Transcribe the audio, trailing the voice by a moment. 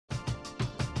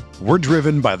We're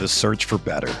driven by the search for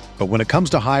better. But when it comes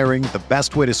to hiring, the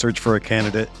best way to search for a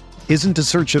candidate isn't to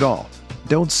search at all.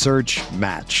 Don't search,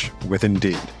 match with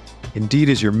Indeed. Indeed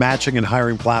is your matching and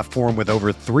hiring platform with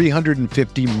over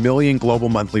 350 million global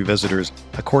monthly visitors,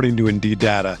 according to Indeed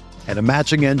data, and a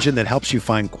matching engine that helps you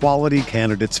find quality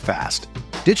candidates fast.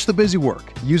 Ditch the busy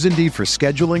work. Use Indeed for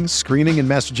scheduling, screening, and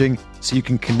messaging so you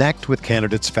can connect with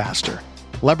candidates faster.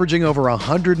 Leveraging over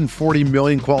 140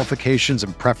 million qualifications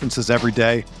and preferences every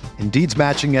day, Indeed's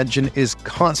matching engine is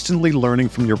constantly learning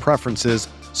from your preferences,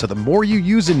 so the more you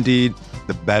use Indeed,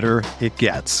 the better it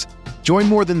gets. Join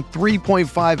more than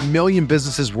 3.5 million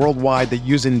businesses worldwide that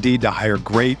use Indeed to hire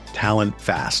great talent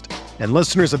fast. And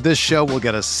listeners of this show will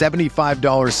get a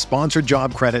 $75 sponsored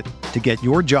job credit to get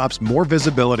your jobs more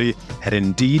visibility at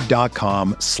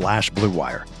Indeed.com/Blue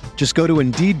Wire. Just go to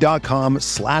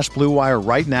Indeed.com/Blue Wire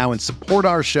right now and support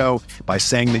our show by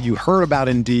saying that you heard about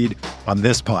Indeed on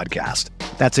this podcast.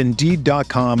 That's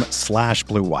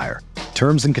Indeed.com/Blue Wire.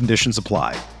 Terms and conditions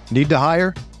apply. Need to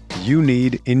hire? You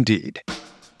need Indeed.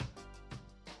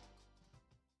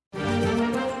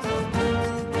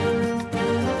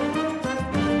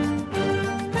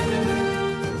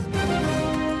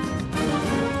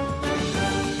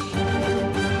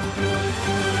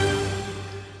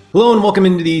 Hello and welcome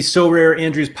into the Sorare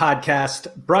Andrews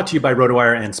podcast, brought to you by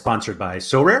RotoWire and sponsored by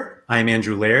Sorare. I am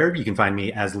Andrew Laird. You can find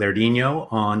me as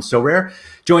Lairdino on Sorare,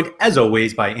 joined as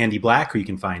always by Andy Black, who you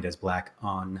can find as Black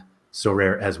on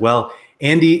Sorare as well.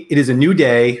 Andy, it is a new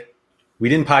day. We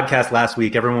didn't podcast last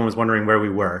week. Everyone was wondering where we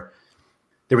were.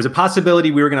 There was a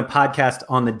possibility we were going to podcast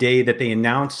on the day that they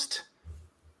announced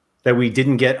that we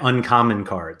didn't get uncommon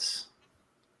cards.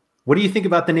 What do you think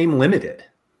about the name Limited?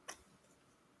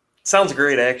 Sounds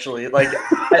great, actually. Like,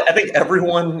 I think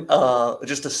everyone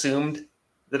just assumed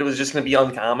that it was just going to be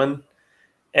uncommon.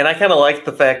 And I kind of like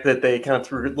the fact that they kind of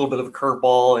threw a little bit of a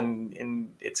curveball and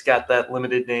it's got that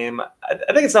limited name. I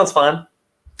think it sounds fun.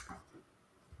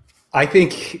 I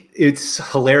think it's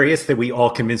hilarious that we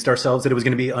all convinced ourselves that it was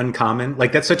going to be uncommon.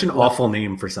 Like, that's such an awful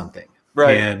name for something.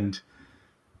 Right. And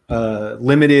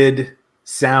limited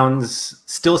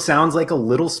still sounds like a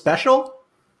little special.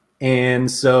 And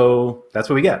so that's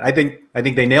what we get. I think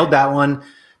they nailed that one.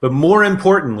 But more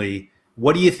importantly,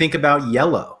 what do you think about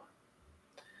yellow?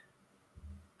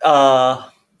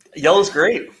 Yellow's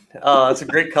great. It's a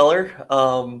great color.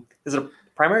 Is it a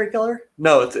primary color?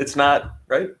 No, it's not,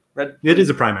 right? Red. It is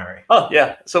a primary. Oh,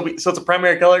 yeah. So it's a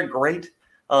primary color. Great.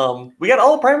 We got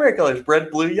all the primary colors: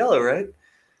 red, blue, yellow, right?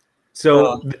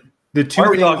 So the two. Why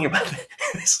are we talking about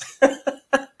this?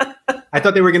 I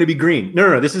thought they were going to be green.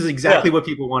 No. This is exactly what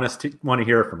people want to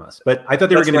hear from us. But I thought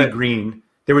they were going to be green.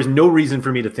 There was no reason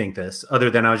for me to think this, other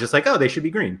than I was just like, oh, they should be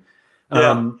green.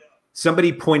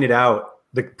 Somebody pointed out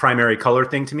the primary color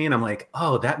thing to me, and I'm like,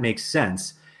 oh, that makes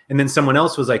sense. And then someone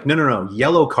else was like, no,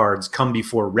 yellow cards come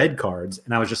before red cards,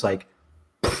 and I was just like,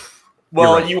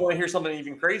 well, right. You want to hear something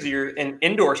even crazier? In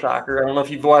indoor soccer, I don't know if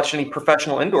you've watched any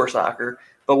professional indoor soccer,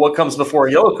 but what comes before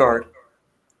a yellow card?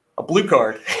 A blue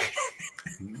card.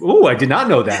 Oh, I did not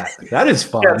know that. That is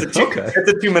fun. Yeah, it's a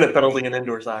 2-minute penalty in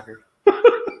indoor soccer.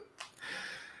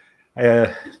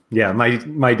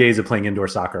 My days of playing indoor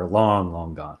soccer are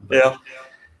long gone. But. Yeah.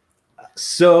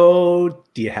 So,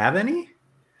 do you have any?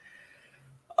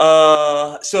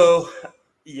 I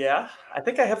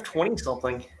think I have 20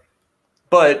 something.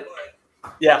 But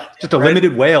yeah, just a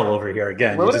limited whale over here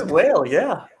again. Limited whale,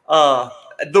 yeah.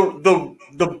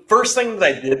 The first thing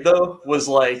that I did though was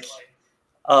like,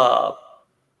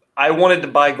 I wanted to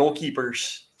buy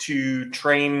goalkeepers to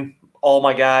train all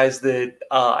my guys that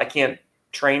I can't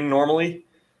train normally.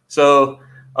 So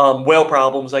whale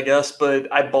problems, I guess.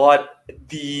 But I bought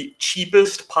the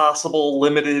cheapest possible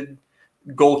limited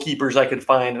goalkeepers I could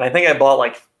find, and I think I bought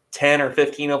like 10 or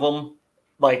 15 of them,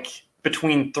 like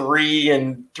between $3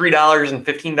 and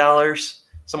 $15,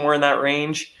 somewhere in that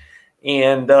range.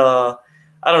 And I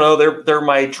don't know, they're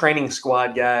my training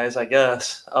squad guys, I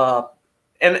guess.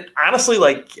 And honestly,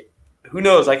 like, who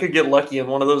knows? I could get lucky, and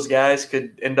one of those guys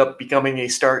could end up becoming a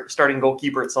starting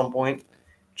goalkeeper at some point,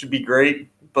 which would be great.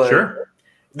 But sure.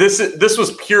 This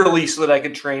was purely so that I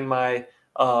could train my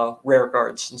rare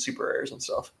cards and super rares and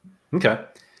stuff. Okay.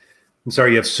 I'm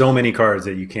sorry you have so many cards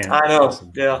that you can't. I know.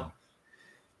 Yeah.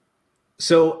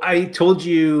 So I told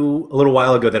you a little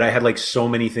while ago that I had like so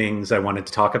many things I wanted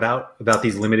to talk about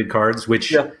these limited cards,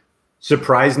 which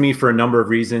surprised me for a number of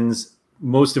reasons.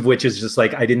 Most of which is just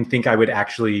like, I didn't think I would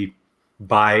actually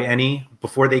buy any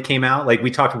before they came out. Like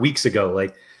we talked weeks ago,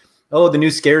 like, oh, the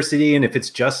new scarcity. And if it's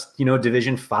just,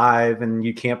 Division 5 and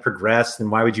you can't progress, then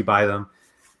why would you buy them?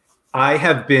 I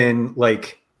have been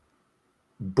like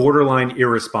borderline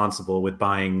irresponsible with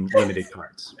buying limited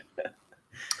cards.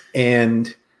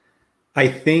 And I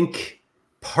think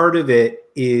part of it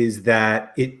is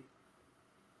that it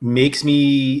makes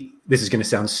me, this is going to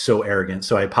sound so arrogant,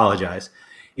 so I apologize.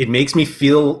 It makes me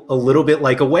feel a little bit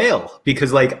like a whale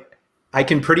because like I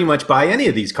can pretty much buy any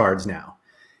of these cards now.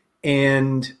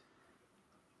 And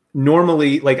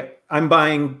normally like I'm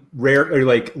buying rare or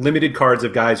like limited cards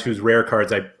of guys whose rare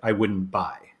cards I wouldn't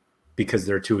buy because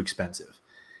they're too expensive.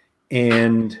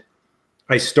 And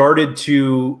I started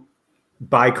to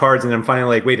buy cards and I'm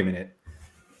finally like, wait a minute.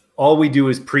 All we do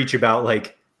is preach about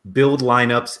like build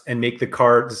lineups and make the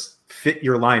cards fit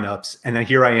your lineups. And then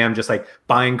here I am just like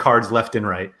buying cards left and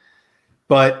right.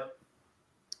 But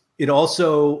it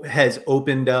also has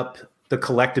opened up the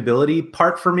collectability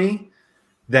part for me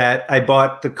that I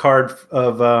bought the card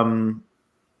of,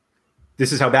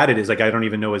 this is how bad it is. Like, I don't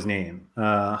even know his name.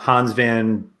 Hans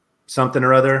van something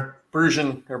or other.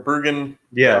 Bruggen or Bruggen.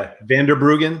 Yeah. Van der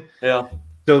Bruggen. Yeah.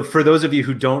 So for those of you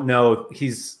who don't know,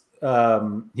 he's,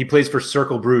 he plays for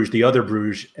Cercle Bruges, the other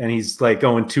Bruges, and he's like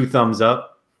going 2 thumbs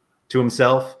up to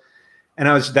himself. And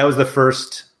that was the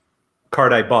first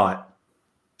card I bought.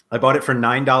 I bought it for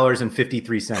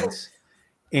 $9.53.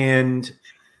 And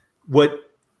what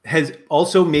has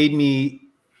also made me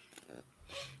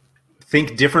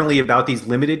think differently about these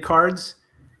limited cards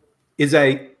is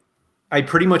I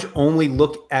pretty much only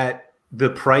look at the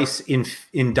price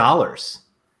in dollars,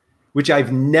 which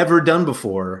I've never done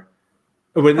before.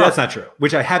 Well, that's not true,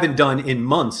 which I haven't done in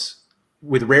months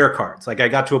with rare cards. Like I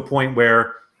got to a point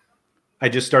where I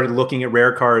just started looking at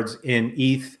rare cards in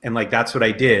ETH and like, that's what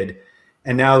I did.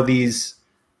 And now these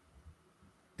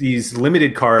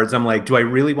limited cards, I'm like, do I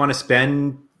really want to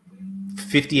spend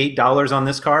 $58 on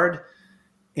this card?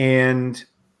 And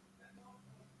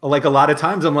like a lot of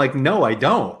times I'm like, no, I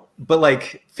don't. But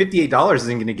like $58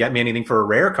 isn't going to get me anything for a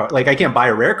rare card. Like I can't buy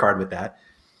a rare card with that.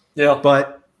 Yeah.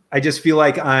 But I just feel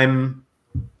like I'm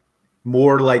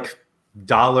more like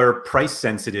dollar price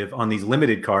sensitive on these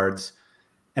limited cards.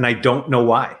 And I don't know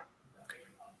why.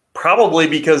 Probably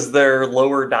because they're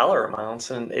lower dollar amounts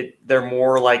and they're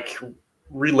more like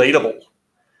relatable.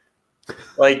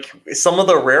 Like some of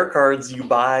the rare cards you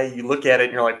buy, you look at it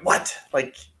and you're like, what?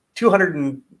 Like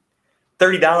 $230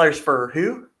 for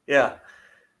who? Yeah.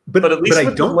 But at least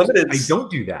with the limited, I don't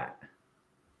do that.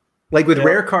 Like with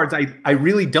rare cards, I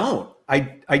really don't.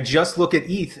 I just look at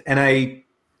ETH and I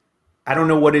don't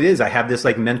know what it is. I have this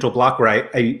like mental block where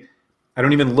I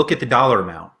don't even look at the dollar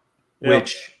amount,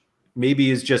 which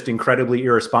maybe is just incredibly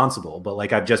irresponsible. But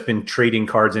like I've just been trading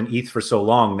cards in ETH for so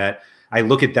long that I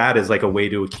look at that as like a way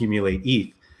to accumulate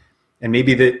ETH. And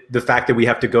maybe the fact that we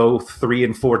have to go 3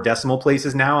 and 4 decimal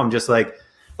places now, I'm just like,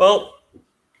 well,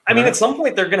 I mean, at some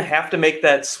point they're going to have to make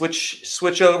that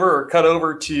switch over or cut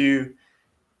over to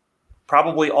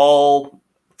probably all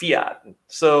fiat.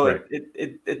 So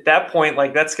at that point,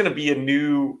 like that's going to be a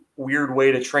new weird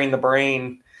way to train the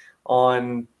brain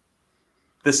on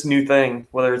this new thing,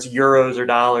 whether it's euros or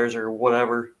dollars or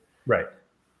whatever. Right.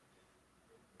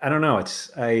 I don't know.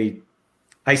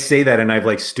 I say that and I've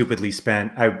like stupidly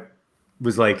spent, I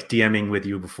was like DMing with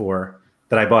you before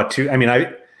that I bought 2. I mean,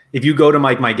 if you go to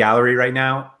my gallery right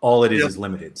now, all it is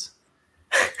limiteds.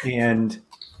 And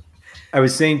I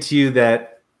was saying to you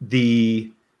that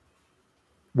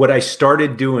what I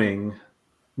started doing,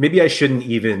 maybe I shouldn't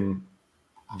even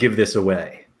give this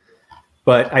away,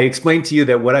 but I explained to you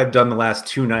that what I've done the last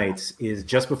 2 nights is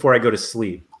just before I go to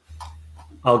sleep,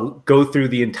 I'll go through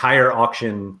the entire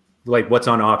auction, like what's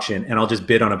on auction, and I'll just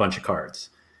bid on a bunch of cards.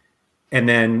 And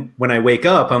then when I wake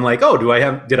up, I'm like, oh,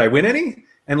 did I win any?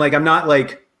 And like, I'm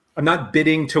not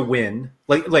bidding to win.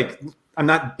 Like I'm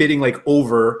not bidding like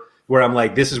over where I'm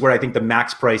like, this is where I think the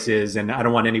max price is and I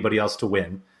don't want anybody else to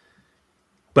win.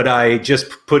 But I just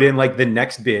put in like the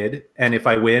next bid. And if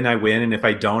I win, I win. And if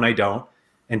I don't, I don't.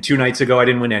 And 2 nights ago, I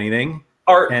didn't win anything.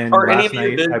 Are any of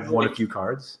your bids, I've won a few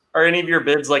cards. Are any of your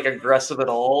bids like aggressive at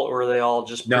all? Or are they all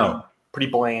just pretty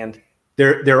bland?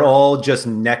 They're all just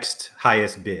next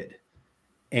highest bid.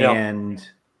 And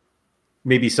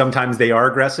maybe sometimes they are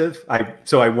aggressive.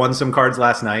 So I won some cards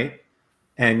last night,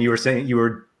 and you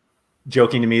were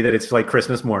joking to me that it's like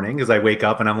Christmas morning because I wake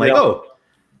up and I'm like, oh,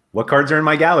 what cards are in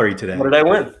my gallery today? What did I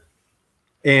win?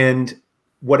 And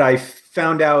what I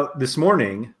found out this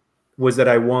morning was that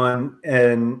I won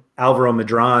an Alvaro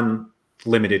Medran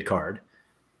limited card.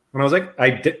 And I was like,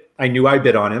 I knew I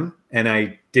bid on him, and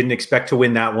I didn't expect to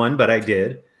win that one, but I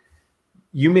did.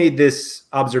 You made this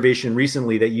observation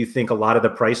recently that you think a lot of the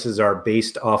prices are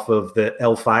based off of the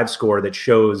L5 score that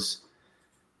shows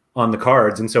on the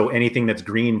cards. And so anything that's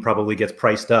green probably gets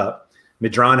priced up.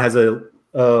 Medran has a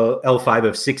L5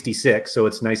 of 66, so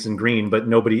it's nice and green, but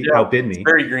nobody outbid me.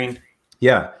 Very green.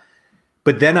 Yeah.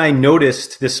 But then I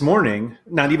noticed this morning,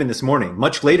 not even this morning,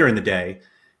 much later in the day,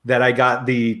 that I got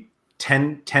the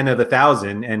 10 of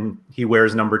 1,000 and he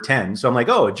wears number 10. So I'm like,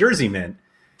 oh, a jersey mint.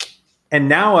 And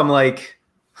now I'm like,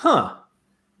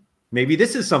 maybe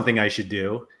this is something I should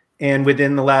do. And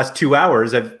within the last 2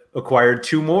 hours, I've acquired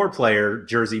 2 more player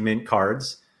jersey mint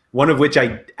cards, one of which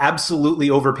I absolutely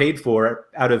overpaid for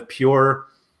out of pure,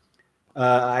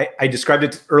 I described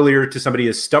it earlier to somebody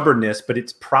as stubbornness, but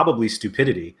it's probably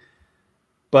stupidity.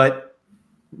 But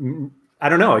I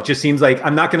don't know. It just seems like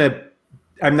I'm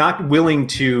not willing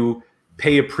to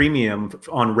pay a premium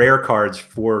on rare cards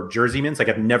for jersey mints. Like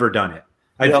I've never done it.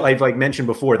 I've like mentioned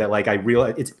before that like I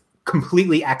realize it's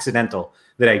completely accidental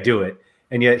that I do it.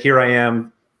 And yet here I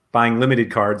am buying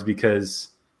limited cards because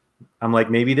I'm like,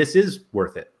 maybe this is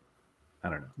worth it. I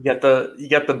don't know. You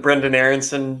got the Brendan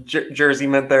Aronson jersey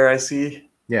mint there, I see.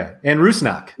 Yeah. And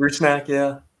Rusnak. Rusnak,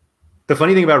 yeah. The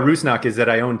funny thing about Rusnak is that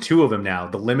I own 2 of them now,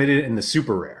 the limited and the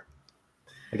super rare.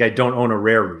 Like I don't own a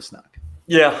rare Rusnak.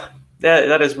 Yeah,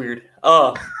 that is weird.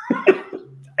 I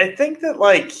think that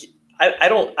like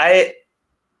I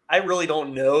really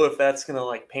don't know if that's gonna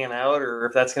like pan out or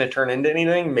if that's gonna turn into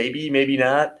anything. Maybe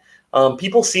not.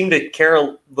 People seem to care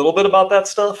a little bit about that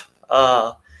stuff.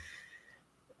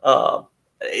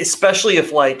 Especially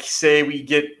if like say we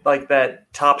get like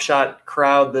that Top Shot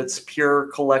crowd that's pure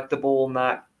collectible,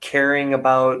 not caring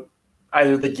about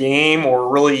either the game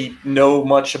or really know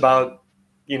much about,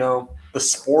 the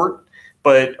sport,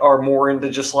 but are more into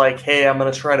just like, hey, I'm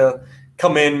going to try to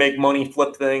come in, make money,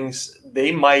 flip things.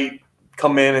 They might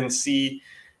come in and see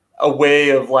a way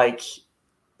of like,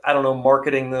 I don't know,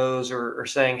 marketing those or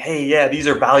saying, hey, yeah, these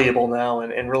are valuable now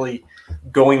and really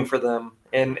going for them.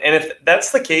 And if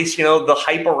that's the case, the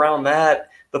hype around that,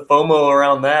 the FOMO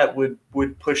around that would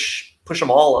push them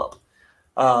all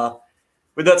up.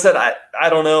 With that said, I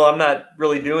don't know. I'm not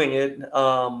really doing it.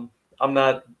 I'm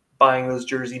not buying those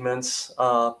jersey mints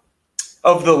of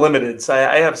the limiteds.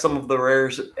 I have some of the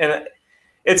rares, and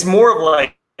it's more of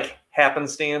like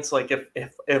happenstance. Like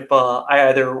if I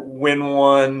either win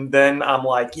one, then I'm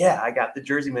like, yeah, I got the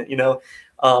jersey mint,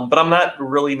 but I'm not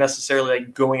really necessarily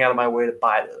like going out of my way to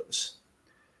buy those.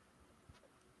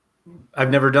 I've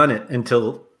never done it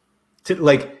until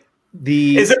like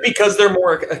Is it because they're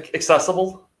more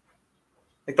accessible?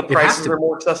 Like the prices are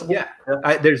more accessible? Yeah.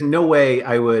 There's no way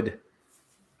I would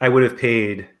have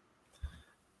paid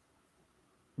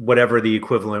whatever the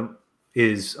equivalent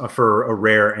is for a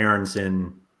rare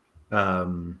Aronson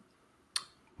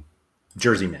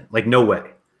jersey mint. Like no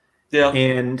way. Yeah.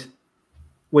 And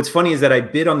what's funny is that I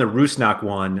bid on the Rusnak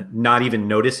one, not even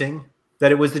noticing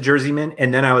that it was the jersey mint.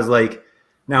 And then I was like,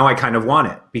 now I kind of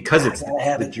want it because it's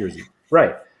the jersey.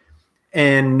 Right.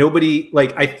 And nobody,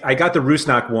 like, I got the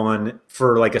Rusnak one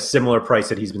for like a similar price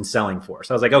that he's been selling for.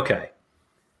 So I was like, okay,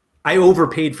 I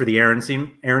overpaid for the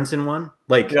Aronson one,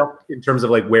 like in terms of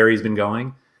like where he's been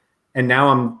going. And now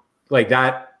I'm like,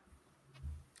 that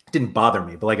didn't bother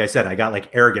me. But like I said, I got like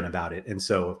arrogant about it. And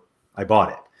so I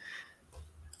bought it.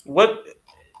 What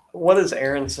is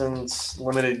Aronson's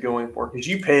limited going for? Because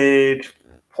you paid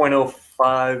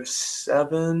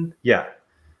 0.057. Yeah.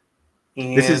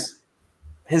 And this is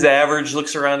his average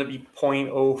looks around to be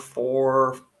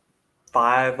 0.045,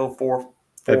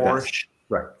 0.044.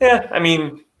 Right. Yeah. I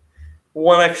mean,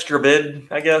 one extra bid,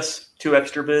 I guess, 2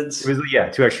 extra bids. 2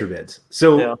 extra bids.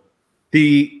 So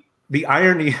the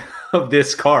irony of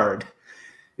this card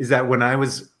is that when I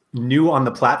was new on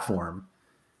the platform,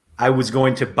 I was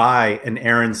going to buy an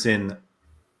Aronson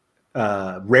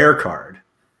rare card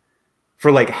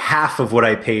for like half of what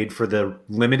I paid for the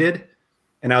limited.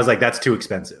 And I was like, that's too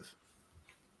expensive.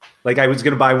 Like I was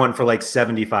going to buy one for like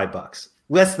 $75,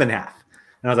 less than half.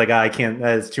 And I was like, I can't,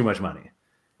 that's too much money.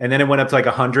 And then it went up to like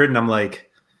 100 and I'm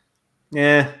like,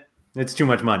 it's too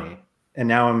much money. And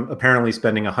now I'm apparently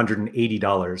spending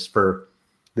 $180 for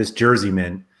this jersey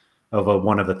mint of a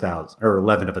 1 of 1,000 or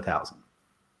 11 of 1,000.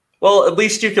 Well, at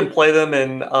least you can play them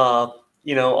in,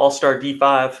 All-Star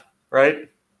D5, right?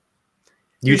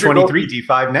 U23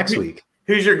 D5 next week.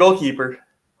 Who's your goalkeeper?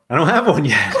 I don't have one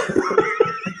yet.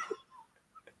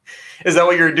 Is that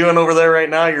what you're doing over there right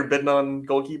now? You're bidding on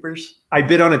goalkeepers? I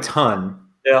bid on a ton.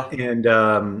 Yeah. And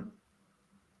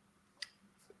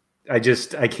I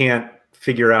can't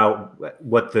figure out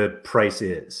what the price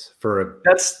is for a.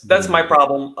 That's my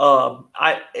problem.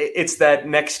 It's that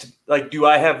next, like, do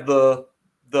I have the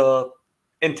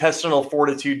intestinal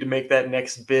fortitude to make that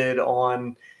next bid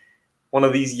on one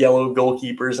of these yellow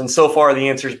goalkeepers? And so far the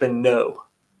answer's been no.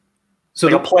 So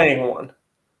like a playing one.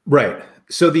 Right.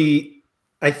 So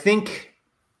I think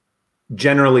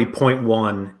generally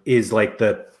 0.1 is like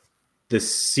the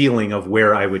ceiling of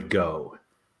where I would go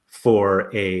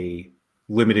for a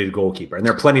limited goalkeeper. And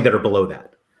there are plenty that are below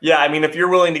that. Yeah, I mean, if you're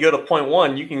willing to go to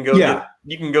 0.1, you can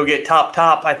go get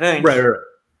top, I think. Right.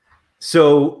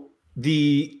 So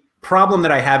the problem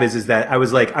that I have is that I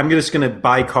was like, I'm just going to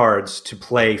buy cards to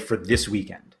play for this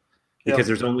weekend because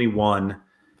there's only one,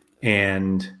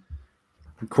 and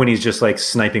Quinny's just like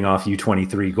sniping off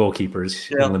U23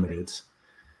 goalkeepers in limiteds.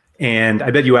 And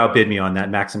I bet you outbid me on that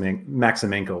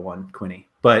Maximenko one, Quinny.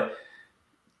 But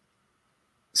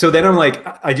so then I'm like,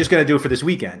 I just got to do it for this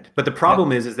weekend. But the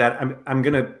problem is that I'm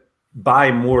going to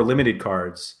buy more limited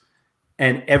cards,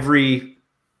 and every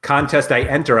contest I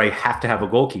enter, I have to have a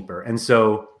goalkeeper. And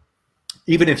so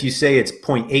even if you say it's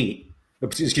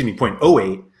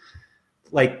 0.08,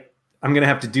 like I'm going to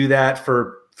have to do that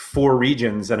for 4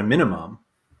 regions at a minimum.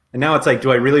 And now it's like,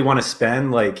 do I really want to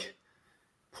spend like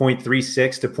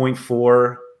 0.36 to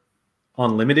 0.4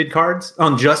 on limited cards,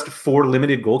 on just 4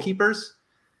 limited goalkeepers?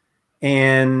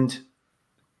 And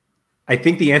I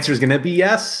think the answer is going to be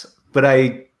yes, but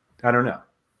I don't know.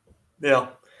 Yeah.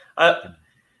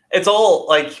 It's all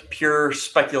like pure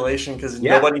speculation because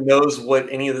nobody knows what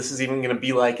any of this is even going to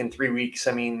be like in 3 weeks.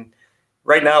 I mean,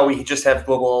 right now we just have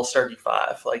Global All-Star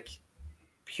D5. Like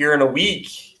here in a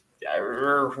week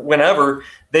or whenever,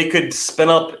 they could spin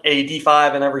up a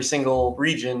D5 in every single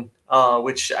region,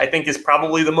 which I think is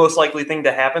probably the most likely thing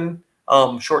to happen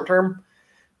short term.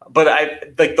 But I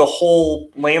like the whole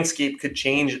landscape could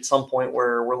change at some point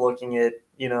where we're looking at,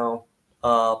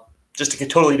 just a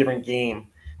totally different game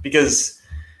because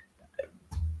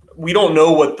we don't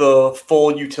know what the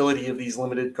full utility of these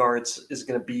limited cards is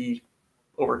going to be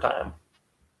over time.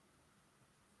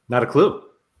 Not a clue.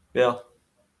 Yeah.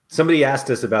 Somebody asked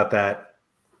us about that.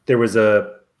 They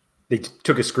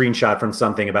took a screenshot from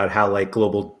something about how like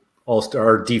Global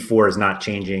All-Star or D4 is not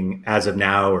changing as of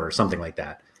now or something like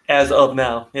that. As of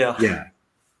now. Yeah. Yeah.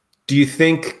 Do you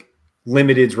think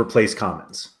limiteds replace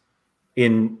commons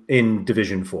in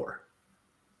Division 4?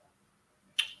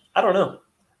 I don't know.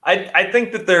 I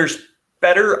think that there's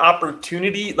better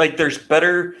opportunity, like there's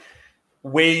better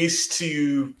ways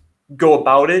to go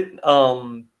about it.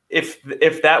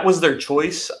 If that was their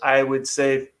choice, I would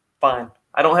say fine.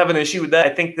 I don't have an issue with that.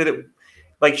 I think that it,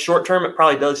 like short term, it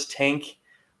probably does tank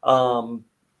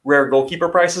rare goalkeeper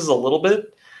prices a little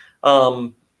bit,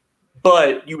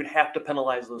 but you would have to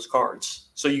penalize those cards.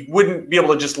 So you wouldn't be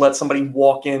able to just let somebody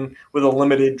walk in with a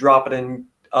limited, drop it in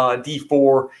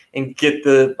D4 and get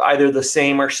either the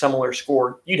same or similar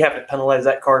score. You'd have to penalize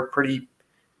that card pretty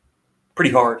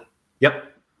hard.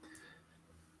 Yep.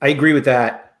 I agree with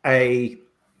that. I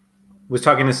was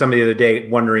talking to somebody the other day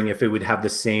wondering if it would have the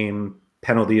same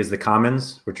penalty as the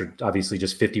commons, which are obviously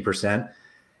just 50%.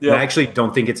 Yeah. And I actually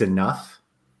don't think it's enough.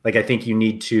 Like I think you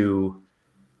need to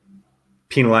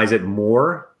penalize it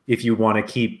more if you want to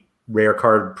keep rare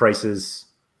card prices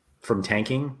from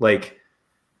tanking. Like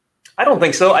I don't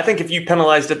think so. I think if you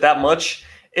penalized it that much,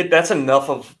 that's enough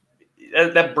of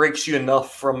that breaks you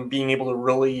enough from being able to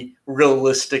really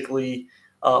realistically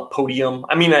podium.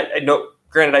 I mean, I know,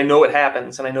 granted, I know it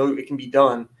happens and I know it can be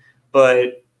done,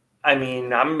 but I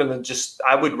mean,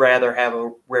 I would rather have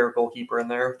a rare goalkeeper in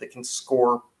there that can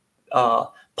score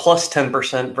plus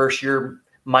 10% versus your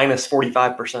minus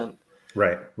 45%.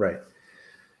 Right.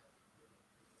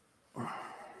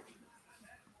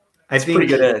 It's a pretty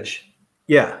good edge.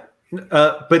 Yeah.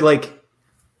 But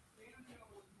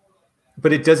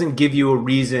it doesn't give you a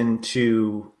reason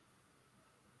to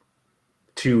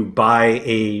buy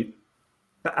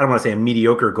I don't want to say a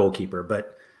mediocre goalkeeper,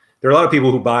 but there are a lot of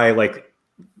people who buy like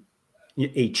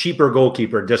a cheaper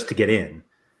goalkeeper just to get in.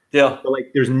 Yeah. But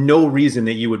like there's no reason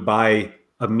that you would buy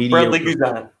a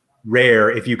mediocre rare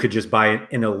if you could just buy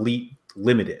an elite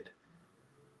limited.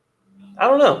 I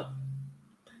don't know.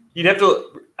 You'd have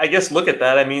to, I guess, look at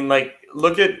that. I mean, like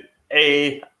look at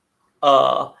a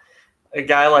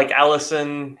guy like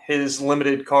Allison, his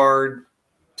limited card,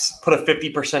 put a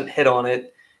 50% hit on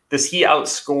it. Does he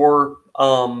outscore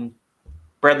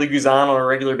Bradley Guzan on a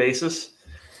regular basis?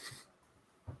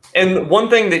 And one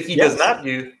thing that he does not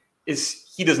do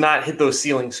is he does not hit those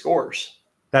ceiling scores.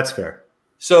 That's fair.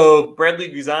 So Bradley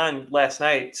Guzan last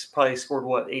night probably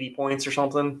scored 80 points or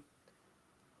something.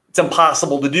 It's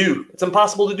impossible to do. It's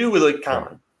impossible to do with a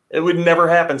common. It would never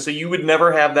happen. So you would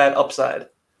never have that upside.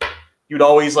 You'd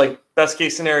always, like, best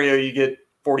case scenario, you get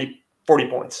 40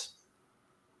 points.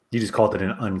 You just called it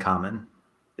an uncommon.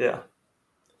 Yeah.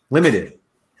 Limited.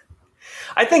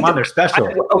 I think they're special.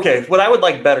 What I would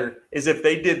like better is if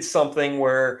they did something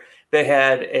where they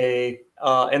had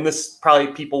and this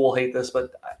probably people will hate this,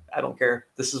 but I don't care.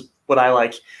 This is what I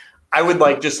like. I would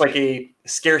like just like a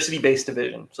scarcity-based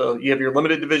division. So you have your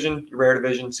limited division, your rare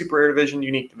division, super rare division,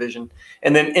 unique division,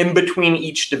 and then in between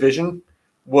each division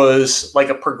was like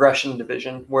a progression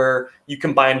division where you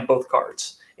combine both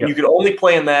cards. And you could only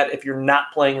play in that if you're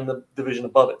not playing in the division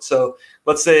above it. So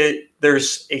let's say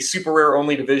there's a super rare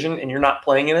only division and you're not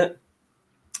playing in it,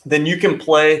 then you can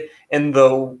play in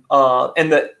the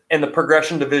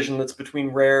progression division that's between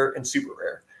rare and super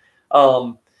rare.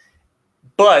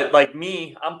 But like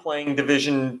me, I'm playing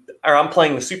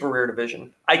the super rare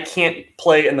division. I can't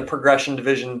play in the progression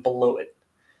division below it.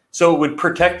 So it would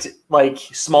protect like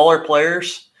smaller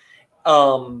players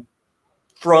from,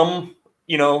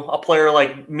 a player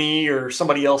like me or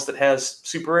somebody else that has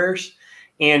super rares,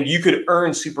 and you could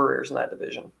earn super rares in that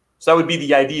division. So that would be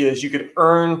the idea, is you could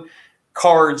earn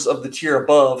cards of the tier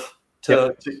above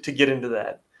to get into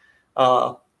that.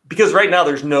 Because right now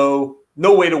there's no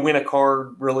way to win a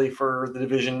card really for the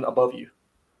division above you.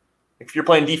 If you're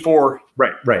playing D4,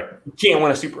 right, you can't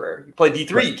win a super rare. You play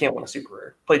D3, you can't win a super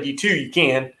rare. Play D2, you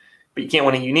can, but you can't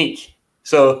win a unique.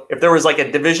 So if there was like a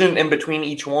division in between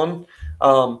each one,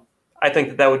 I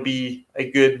think that would be a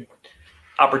good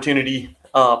opportunity,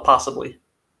 possibly.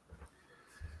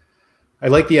 I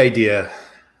like the idea.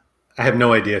 I have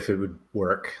no idea if it would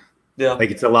work. Yeah.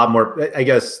 Like it's a lot more, I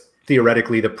guess,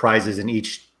 theoretically, the prizes in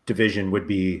each division would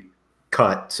be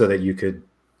cut so that you could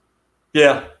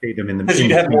pay them in the, because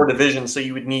you'd have more divisions, so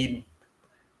you would need,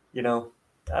 I don't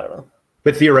know.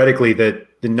 But theoretically, the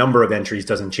number of entries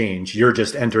doesn't change. You're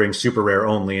just entering super rare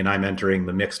only, and I'm entering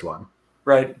the mixed one.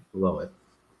 Right. Below it.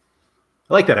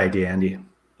 I like that idea, Andy.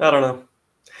 I don't know.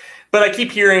 But I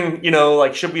keep hearing,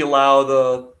 like, should we allow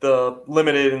the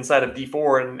limited inside of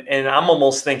D4? And I'm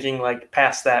almost thinking, like,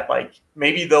 past that, like,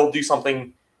 maybe they'll do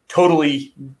something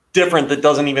totally different that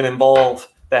doesn't even involve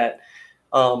that.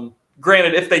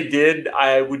 Granted, if they did,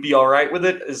 I would be all right with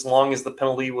it as long as the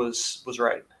penalty was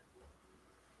right.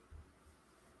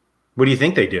 What do you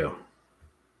think they do?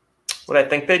 What I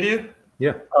think they do?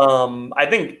 Yeah. I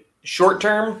think short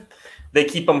term, they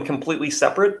keep them completely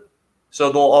separate.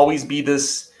 So there'll be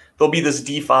this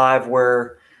D5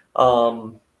 where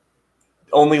only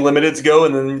limiteds go,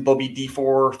 and then there'll be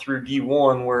D4 through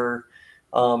D1 where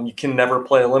you can never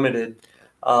play a limited.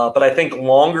 But I think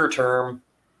longer term,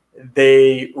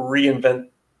 they kind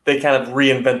of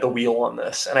reinvent the wheel on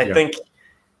this. And I think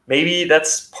maybe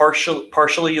that's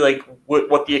partially like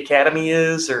what the academy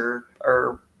is,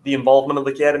 or the involvement of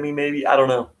the academy, maybe. I don't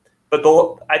know. But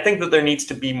I think that there needs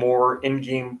to be more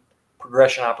in-game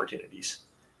progression opportunities.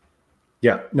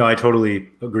 Yeah, no, I totally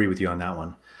agree with you on that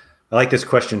one. I like this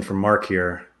question from Mark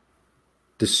here.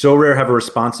 Does Sorare have a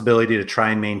responsibility to try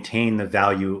and maintain the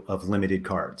value of limited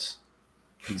cards?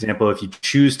 For example, if you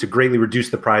choose to greatly reduce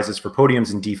the prizes for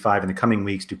podiums in D5 in the coming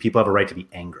weeks, do people have a right to be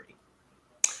angry?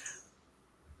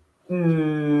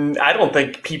 I don't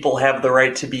think people have the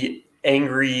right to be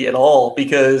angry at all,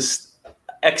 because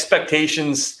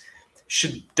expectations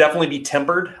should definitely be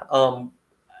tempered.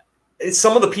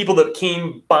 Some of the people that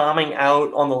came bombing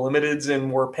out on the limiteds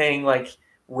and were paying like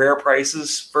rare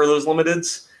prices for those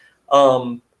limiteds,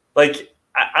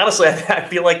 honestly, I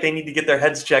feel like they need to get their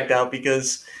heads checked out,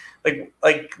 because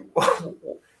like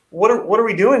what are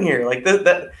we doing here? Like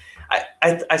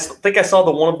I think I saw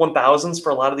the 1 of 1,000s for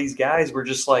a lot of these guys were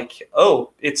just like,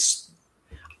 oh, it's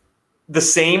the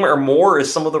same or more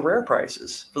as some of the rare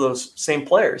prices for those same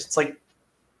players. It's like,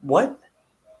 what?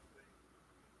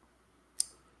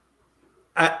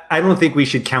 I don't think we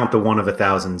should count the 1 of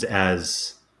 1,000s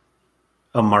as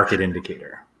a market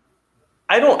indicator.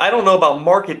 I don't know about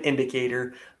market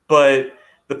indicator, but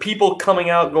the people coming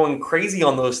out going crazy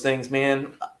on those things,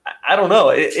 man, I don't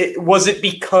know. Was it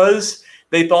because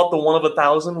they thought the 1 of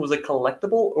 1,000 was a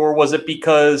collectible, or was it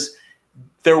because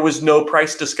there was no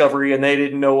price discovery and they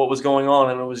didn't know what was going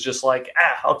on, and it was just like,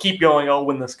 I'll keep going, I'll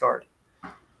win this card?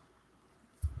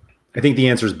 I think the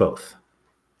answer is both.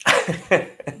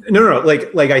 No.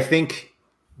 Like I think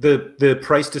the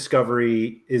price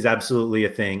discovery is absolutely a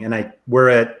thing, and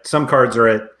some cards are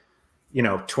at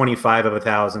 25 of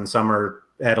 1,000, some are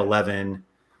at 11,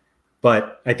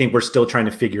 but I think we're still trying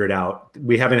to figure it out.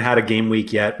 We haven't had a game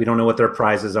week yet. We don't know what their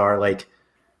prizes are. Like,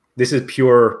 this is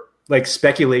pure like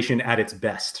speculation at its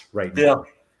best right now. Yeah.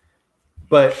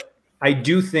 But I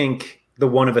do think the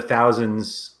 1 of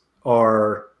 1,000s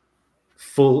are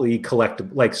fully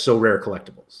collectible, like Sorare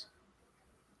collectibles.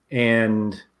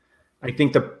 And I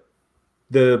think I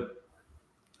don't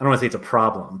want to say it's a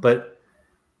problem, but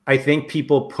I think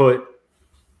people put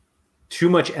too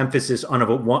much emphasis on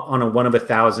a 1 of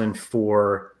 1,000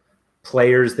 for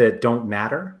players that don't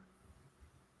matter.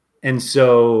 And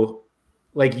so,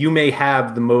 like, you may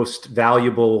have the most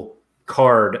valuable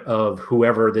card of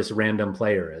whoever this random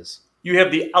player is. You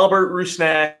have the Albert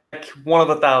Rusnak 1 of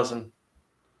 1,000.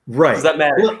 Right. Does that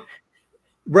matter? Well,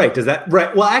 right. Does that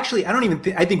right? Well, actually, I don't even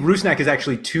think. I think Rusnak is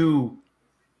actually too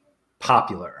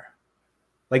popular.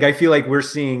 Like, I feel like we're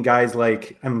seeing guys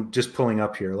like, I'm just pulling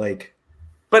up here. Like,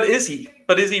 but is he?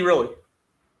 But is he really?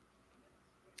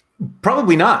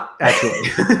 Probably not.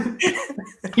 Actually,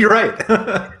 you're right.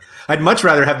 I'd much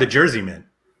rather have the jersey mint.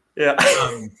 Yeah.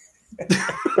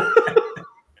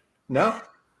 No.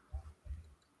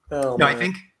 Oh, no,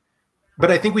 man.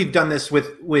 I think we've done this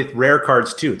with rare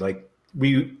cards too. Like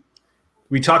we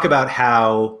talk about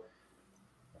how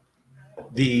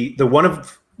the one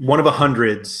of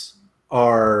 100s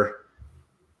are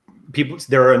people.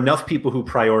 There are enough people who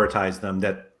prioritize them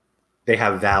that they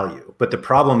have value. But the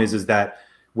problem is that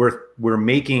we're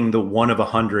making the 1 of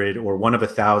 100 or 1 of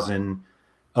 1,000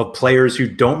 of players who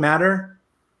don't matter.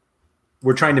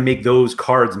 We're trying to make those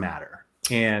cards matter,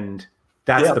 and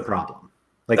that's the problem.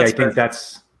 Like, I think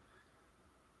that's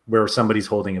where somebody's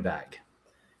holding a bag,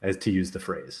 as to use the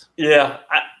phrase. Yeah,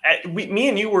 me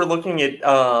and you were looking at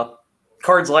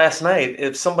cards last night.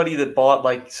 If somebody that bought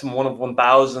like some 1 of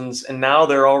 1,000s, and now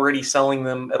they're already selling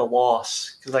them at a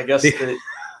loss because I guess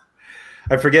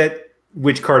I forget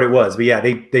which card it was, but yeah,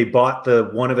 they bought the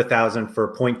 1 of 1,000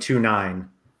 for 0.29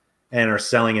 and are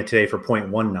selling it today for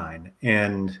 0.19.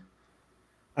 And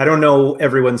I don't know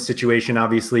everyone's situation,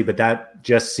 obviously, but that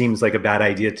just seems like a bad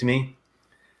idea to me.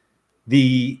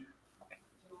 That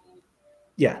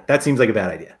seems like a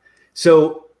bad idea.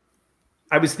 So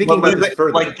I was thinking about this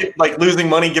further. Like losing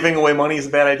money, giving away money is a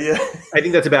bad idea. I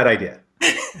think that's a bad idea.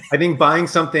 I think buying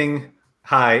something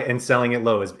high and selling it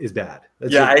low is bad.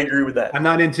 I agree with that. I'm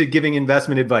not into giving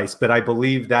investment advice, but I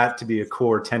believe that to be a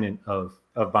core tenet of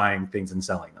buying things and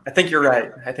selling them. I think you're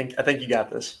right. I think you got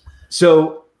this.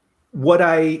 So what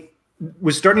I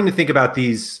was starting to think about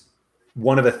these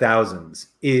 1 of 1,000s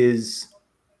is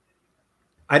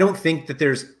I don't think that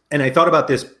and I thought about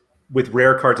this with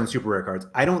rare cards and super rare cards.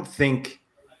 I don't think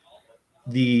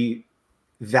the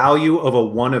value of a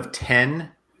 1 of 10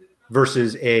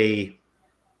 versus a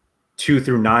 2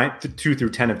 through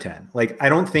 10 of 10. Like, I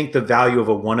don't think the value of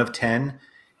a 1 of 10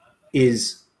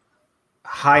 is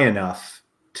high enough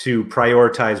to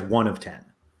prioritize 1 of 10.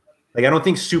 Like, I don't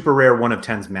think super rare 1 of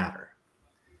 10s matter.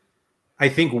 I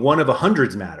think 1 of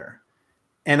 100s matter.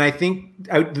 And I think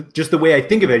just the way I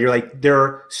think of it, you're like, there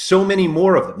are so many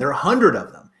more of them. There are 100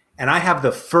 of them. And I have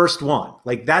the first one.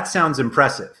 Like, that sounds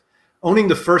impressive. Owning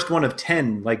the first 1 of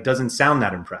 10, like, doesn't sound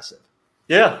that impressive.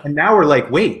 Yeah. And now we're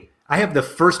like, wait, I have the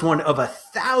first 1 of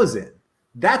 1,000.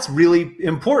 That's really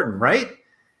important, right?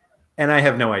 And I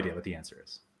have no idea what the answer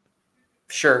is.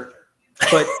 Sure.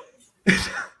 But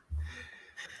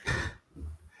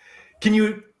do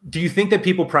you think that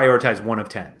people prioritize 1 of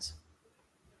 10s?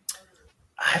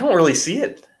 I don't really see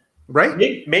it. Right?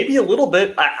 Maybe a little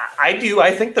bit. I do.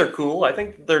 I think they're cool. I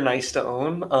think they're nice to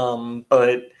own.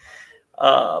 But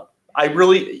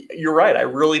you're right. I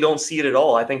really don't see it at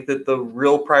all. I think that the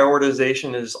real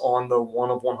prioritization is on the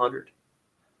 1 of 100.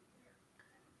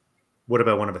 What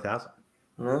about 1 of 1,000?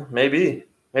 Maybe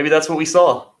that's what we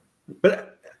saw.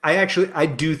 But I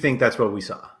do think that's what we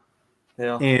saw.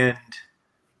 Yeah. And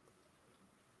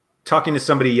talking to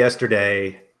somebody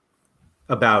yesterday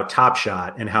about Top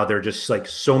Shot and how there are just like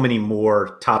so many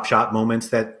more Top Shot moments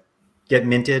that get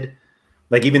minted.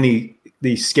 Like, even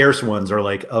the scarce ones are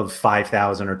like of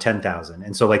 5,000 or 10,000.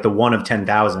 And so like the 1 of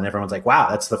 10,000, everyone's like, wow,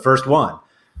 that's the first one.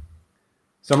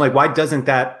 So I'm like, why doesn't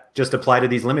that just apply to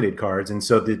these limited cards? And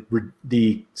so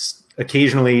the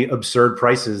occasionally absurd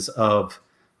prices of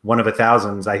 1 of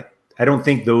 1,000s, I don't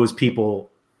think those people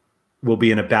will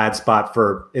be in a bad spot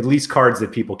for at least cards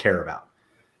that people care about.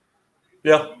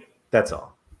 Yeah. That's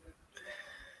all.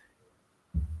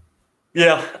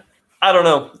 Yeah. I don't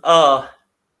know.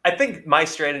 I think my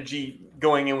strategy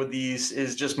going in with these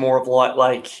is just more of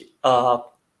like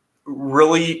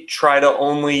really try to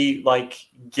only like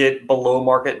get below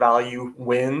market value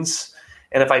wins.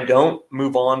 And if I don't,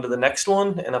 move on to the next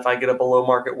one. And if I get a below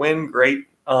market win, great.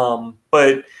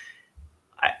 But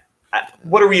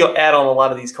what are we at on a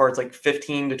lot of these cards? Like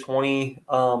 15 to 20.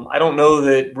 I don't know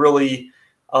that really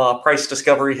price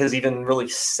discovery has even really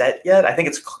set yet. I think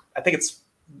it's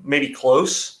maybe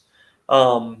close.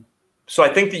 So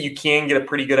I think that you can get a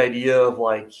pretty good idea of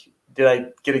like, did I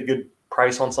get a good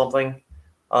price on something?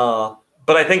 But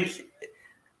I think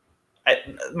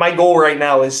my goal right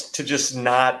now is to just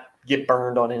not get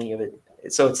burned on any of it.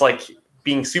 So it's like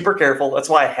being super careful. That's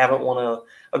why I haven't won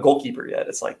a goalkeeper yet.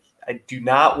 It's like, I do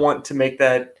not want to make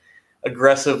that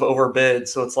aggressive overbid.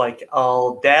 So it's like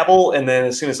I'll dabble, and then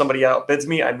as soon as somebody outbids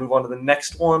me, I move on to the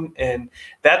next one. And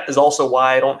that is also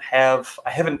why I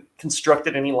haven't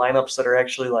constructed any lineups that are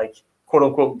actually like quote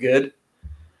unquote good.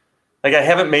 Like I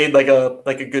haven't made like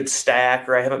a good stack,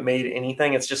 or I haven't made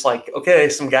anything. It's just like, okay,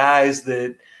 some guys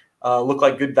that look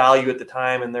like good value at the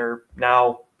time, and they're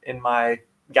now in my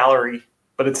gallery.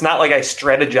 But it's not like I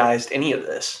strategized any of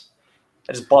this.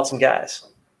 I just bought some guys.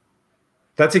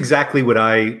 That's exactly what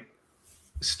I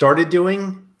started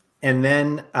doing. And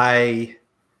then I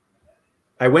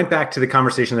went back to the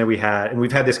conversation that we had, and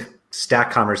we've had this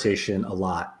stack conversation a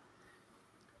lot.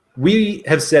 We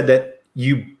have said that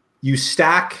you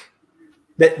stack,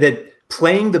 that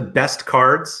playing the best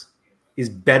cards is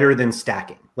better than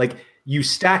stacking. Like you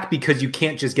stack because you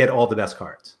can't just get all the best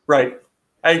cards. Right.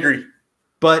 I agree.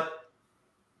 But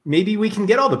maybe we can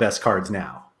get all the best cards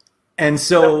now. And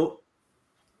so,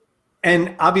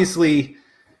 and obviously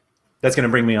that's going to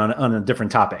bring me on a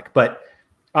different topic, but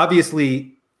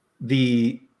obviously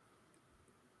the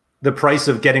price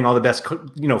of getting all the best,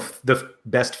 the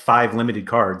best 5 limited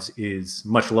cards is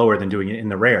much lower than doing it in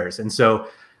the rares. And so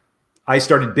I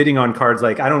started bidding on cards.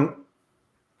 Like I don't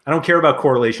care about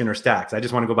correlation or stacks. I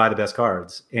just want to go buy the best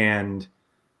cards. And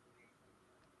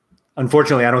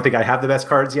unfortunately, I don't think I have the best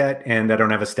cards yet, and I don't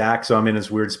have a stack, so I'm in this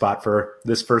weird spot for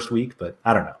this first week. But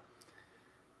I don't know.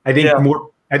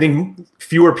 I think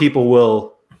fewer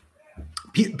people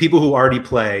people who already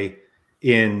play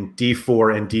in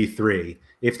D4 and D3,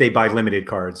 if they buy limited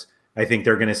cards, I think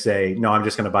they're going to say, no, I'm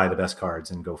just going to buy the best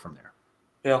cards and go from there.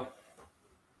 Yeah,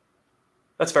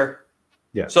 that's fair.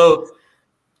 Yeah. So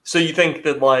you think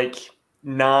that like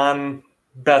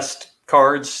non-best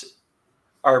cards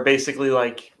are basically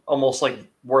like almost like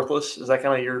worthless? Is that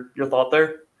kind of your thought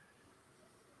there?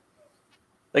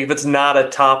 Like if it's not a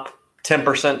top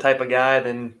 10% type of guy,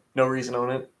 then no reason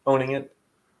owning it.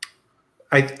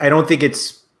 I don't think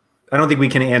we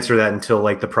can answer that until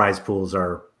like the prize pools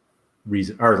are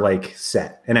like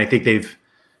set. And I think they've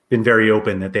been very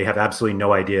open that they have absolutely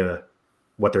no idea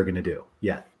what they're going to do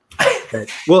yet.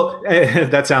 Well,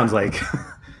 that sounds like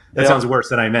sounds worse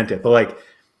than I meant it, but like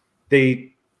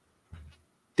they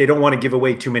don't want to give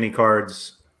away too many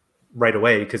cards right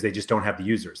away because they just don't have the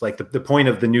users. Like the point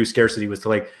of the new scarcity was to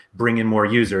like bring in more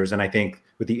users. And I think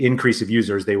with the increase of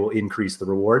users, they will increase the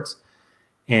rewards.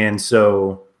 And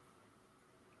so,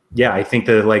 yeah, I think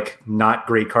the like not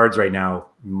great cards right now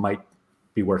might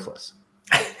be worthless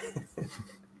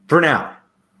for now.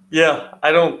 Yeah.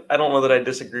 I don't know that I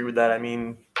disagree with that. I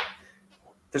mean,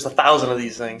 there's 1,000 of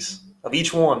these things of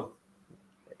each one,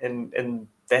 and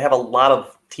they have a lot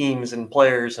of teams and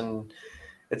players, and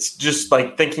it's just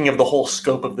like thinking of the whole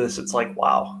scope of this. It's like,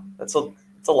 wow, it's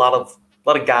a lot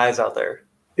of guys out there.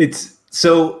 It's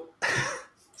so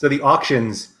the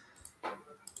auctions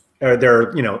are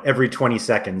there, every 20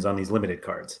 seconds on these limited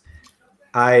cards.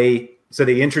 So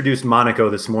they introduced Monaco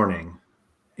this morning,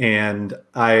 and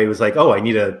I was like, oh, I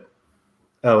need a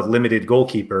limited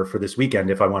goalkeeper for this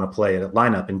weekend if I want to play a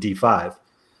lineup in D5.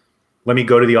 Let me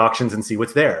go to the auctions and see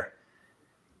what's there.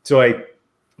 So I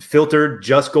filtered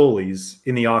just goalies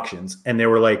in the auctions, and there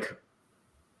were like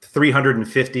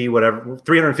 350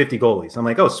 goalies. I'm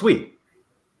like, oh, sweet.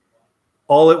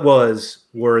 All it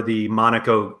were the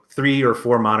Monaco, 3 or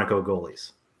 4 Monaco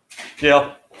goalies.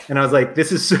 Yeah. And I was like,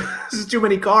 this is too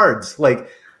many cards. Like,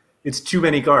 it's too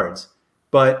many cards.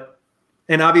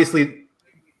 And obviously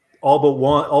all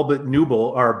but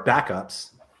Newble are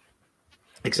backups,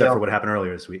 except for what happened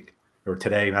earlier this week or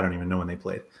today. I don't even know when they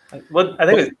played. Was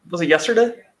it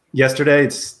yesterday? Yesterday.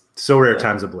 It's so rare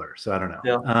time's a blur, so I don't know.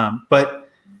 Yeah. But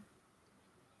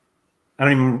I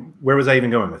don't even. Where was I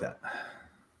even going with that?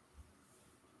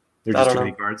 There's just too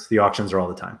many cards. The auctions are all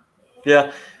the time.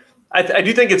 Yeah, I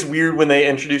do think it's weird when they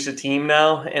introduce a team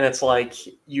now, and it's like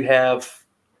you have.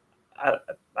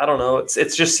 I don't know.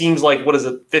 It just seems like, what is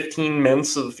it, 15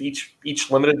 minutes of each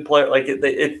limited player? Like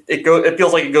it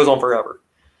feels like it goes on forever.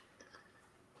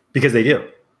 Because they do.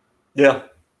 Yeah,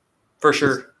 for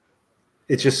sure.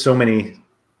 It's just so many.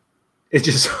 It's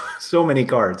just so many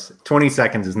cards. 20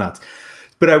 seconds is nuts.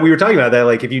 But we were talking about that.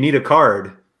 Like if you need a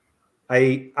card,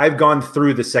 I've gone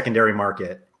through the secondary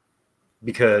market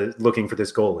because looking for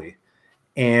this goalie,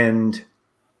 and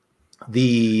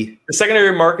the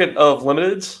secondary market of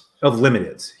limiteds. Of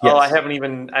limiteds. Yes. Oh, I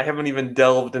haven't even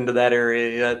delved into that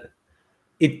area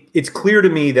yet. It's clear to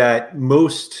me that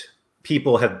most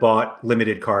people have bought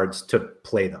limited cards to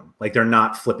play them. Like they're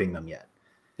not flipping them yet.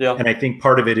 Yeah. And I think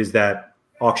part of it is that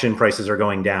auction prices are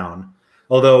going down.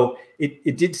 Although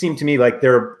it did seem to me like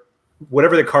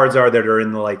whatever the cards are that are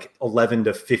in the like 11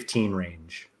 to 15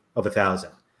 range of 1,000.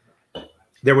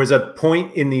 there was a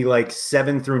point in the like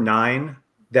 7 through 9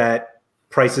 that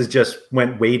prices just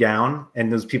went way down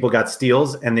and those people got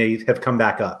steals and they have come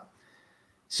back up.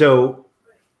 So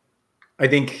I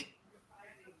think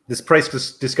this price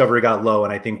discovery got low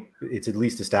and I think it's at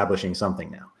least establishing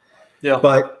something now. Yeah.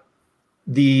 But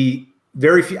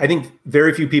very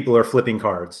few people are flipping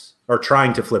cards or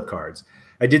trying to flip cards.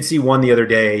 I did see one the other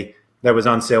day that was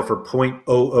on sale for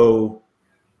 0.00.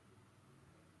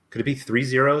 Could it be 3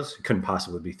 zeros? It couldn't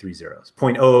possibly be 3 zeros.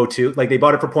 0.002. Like they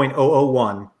bought it for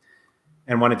 0.001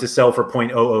 and wanted to sell for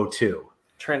 0.002.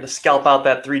 Trying to scalp out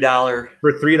that $3.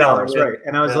 For $3, right.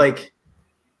 And I was like,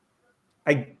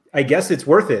 I guess it's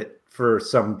worth it for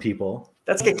some people.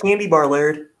 That's like a candy bar,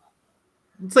 Laird.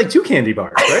 It's like 2 candy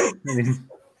bars, right? I mean,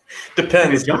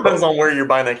 Depends on where you're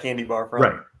buying that candy bar from.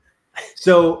 Right.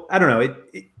 So I don't know.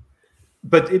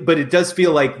 But it does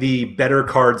feel like the better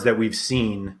cards that we've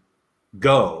seen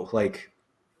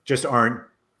just aren't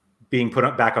being put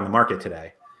up back on the market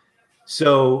today.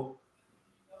 So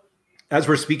as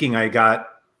we're speaking, I got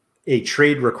a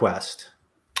trade request.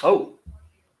 Oh.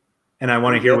 And I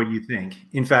want to hear what you think.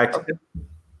 In fact,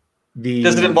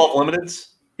 does it involve limiteds?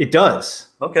 It does.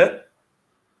 Okay.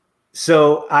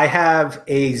 So I have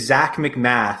a Zach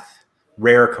McMath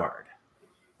rare card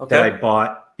that I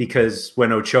bought because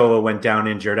when Ochoa went down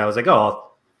injured, I was like,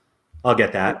 oh, I'll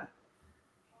get that.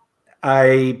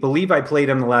 I believe I played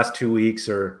him the last 2 weeks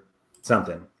or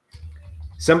something.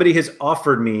 Somebody has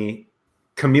offered me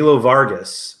Camilo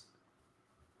Vargas,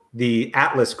 the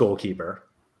Atlas goalkeeper,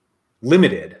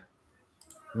 limited,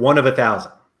 1 of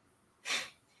 1,000.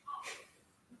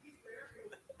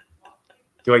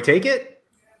 Do I take it?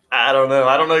 I don't know.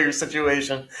 I don't know your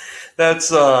situation. That's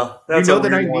you know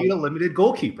that I need a limited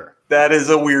goalkeeper. That is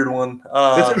a weird one.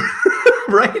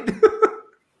 Right?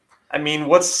 I mean,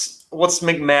 what's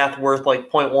McMath worth?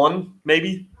 Like 0.1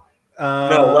 maybe?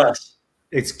 No, less.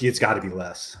 It's got to be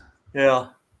less. Yeah.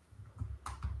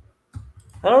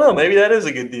 I don't know. Maybe that is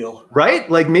a good deal. Right?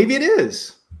 Like maybe it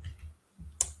is.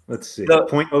 Let's see.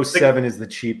 0.07 is the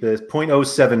cheapest.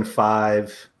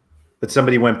 0.075. But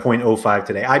somebody went 0.05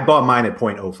 today. I bought mine at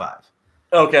 0.05.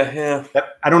 Okay, yeah.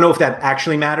 I don't know if that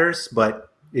actually matters,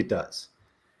 but it does.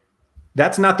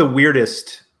 That's not the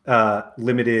weirdest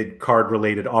limited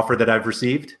card-related offer that I've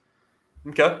received.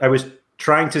 Okay. I was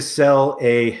trying to sell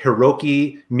a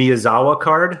Hiroki Miyazawa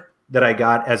card that I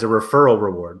got as a referral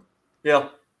reward. Yeah.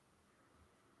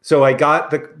 So I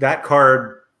got that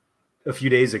card a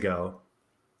few days ago.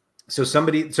 So it's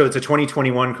a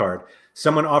 2021 card.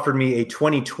 Someone offered me a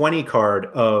 2020 card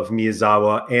of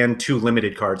Miyazawa and 2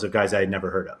 limited cards of guys I had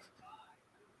never heard of.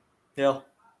 Yeah.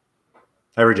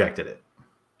 I rejected it.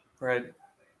 Right.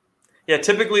 Yeah,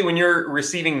 typically when you're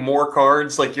receiving more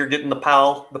cards, like you're getting the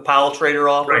PAL trader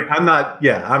offer. Right. I'm not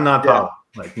PAL.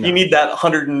 Like, no. You need that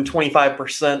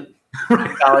 125%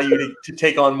 value to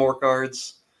take on more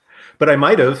cards. But I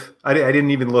might have. I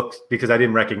didn't even look because I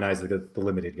didn't recognize the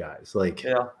limited guys. Like,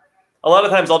 yeah. A lot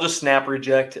of times I'll just snap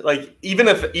reject. Like even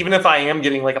if I am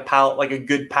getting like a PAL, like a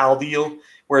good PAL deal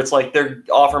where it's like they're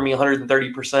offering me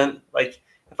 130%. Like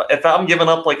if I'm giving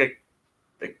up like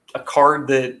a card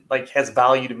that like has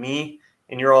value to me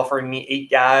and you're offering me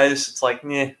 8 guys, it's like,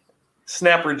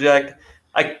 snap reject.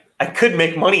 I could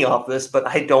make money off this, but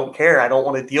I don't care. I don't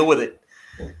want to deal with it.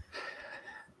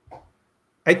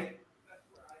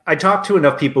 I talk to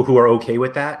enough people who are okay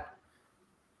with that,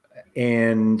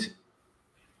 and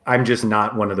I'm just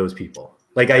not one of those people.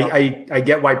 Like I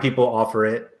get why people offer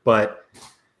it, but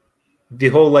the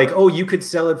whole like, oh, you could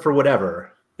sell it for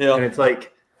whatever. Yeah. And it's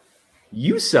like,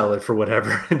 you sell it for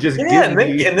whatever and just and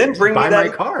then bring me my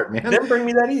card, man. Then bring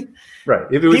me that. Right.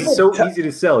 If it was easy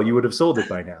to sell, you would have sold it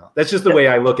by now. That's just the way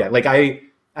I look at it. Like I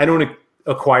don't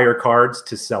acquire cards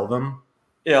to sell them.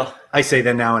 Yeah. I say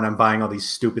that now and I'm buying all these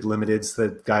stupid limiteds,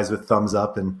 the guys with thumbs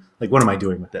up, and like, what am I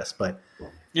doing with this? But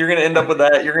you're going to end up with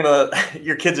that.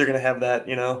 Your kids are going to have that,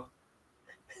 No,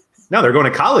 they're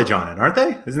going to college on it, aren't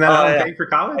they? Isn't that how I'm paying for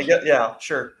college? Yeah,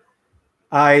 sure.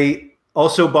 I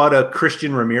also bought a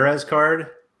Christian Ramirez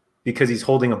card because he's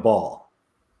holding a ball.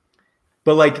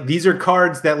 But like, these are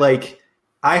cards that like,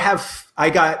 I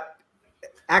got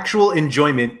actual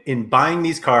enjoyment in buying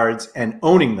these cards and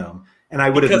owning them. And I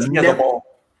would have never,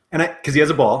 because he has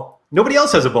a ball. Nobody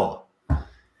else has a ball.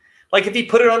 Like if he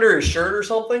put it under his shirt or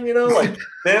something, like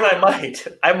then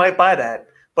I might buy that.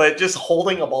 But just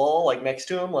holding a ball like next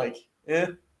to him, like,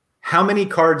 How many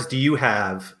cards do you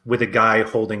have with a guy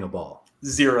holding a ball?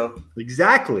 0.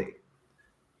 Exactly.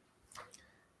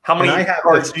 How many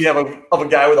cards do you have of a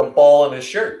guy with a ball in his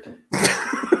shirt?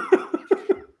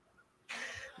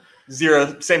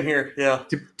 Zero. Same here. Yeah.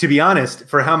 To be honest,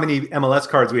 for how many MLS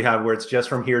cards we have where it's just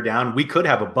from here down, we could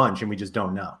have a bunch and we just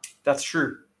don't know. That's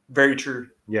true. Very true.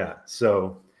 Yeah.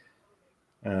 So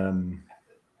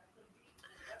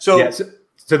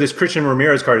So this Christian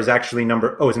Ramirez card is actually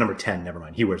it's number 10. Never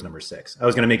mind. He wears number 6. I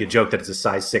was going to make a joke that it's a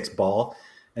size 6 ball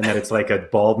and that it's like a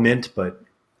ball mint, but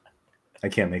I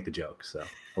can't make the joke. So,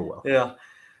 oh well. Yeah.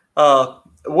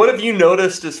 What have you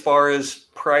noticed as far as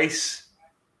price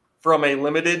from a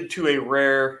limited to a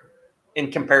rare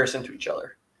in comparison to each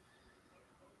other?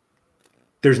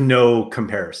 There's no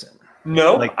comparison.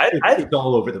 No, like it's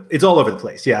all over the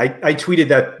place. Yeah, I tweeted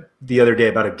that the other day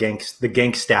about the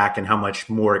gank stack and how much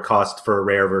more it costs for a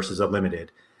rare versus a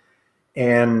limited.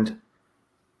 And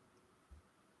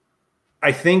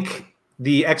I think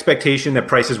the expectation that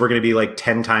prices were going to be like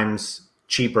 10 times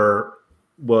cheaper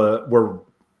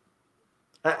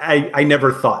I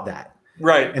never thought that.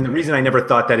 Right. And the reason I never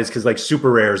thought that is because like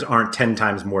super rares aren't 10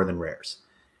 times more than rares.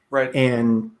 Right.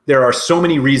 And there are so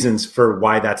many reasons for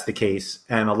why that's the case.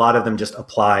 And a lot of them just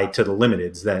apply to the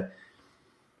limiteds. That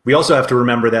we also have to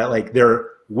remember that like there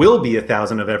will be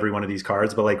 1,000 of every one of these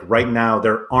cards, but like right now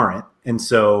there aren't. And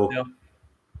so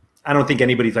I don't think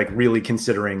anybody's like really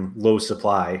considering low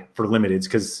supply for limiteds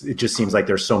because it just seems like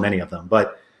there's so many of them.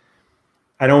 But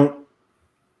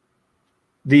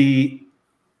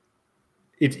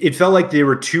it felt like there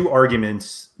were two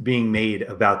arguments being made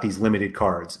about these limited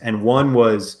cards. And one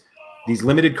was these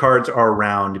limited cards are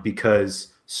around because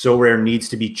So Rare needs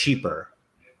to be cheaper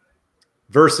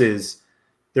versus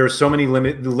there are so many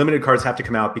the limited cards have to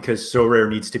come out because So Rare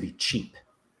needs to be cheap.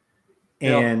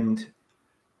 And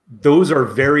those are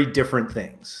very different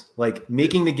things. Like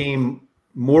making the game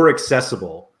more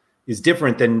accessible is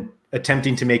different than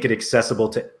attempting to make it accessible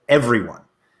to everyone.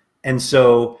 And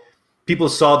so people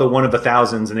saw the one of the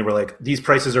thousands and they were like, these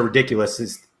prices are ridiculous.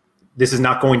 This is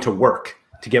not going to work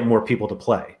to get more people to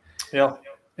play. Yeah.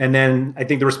 And then I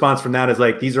think the response from that is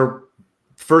like, these are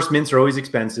first mints are always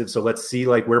expensive. So let's see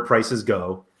like where prices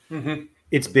go. Mm-hmm.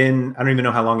 It's been, I don't even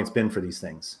know how long it's been for these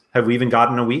things. Have we even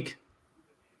gotten a week?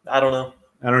 I don't know.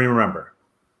 I don't even remember.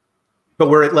 But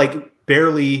we're at like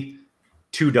barely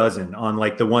 24 on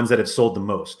like the ones that have sold the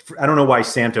most. I don't know why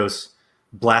Santos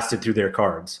blasted through their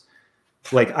cards.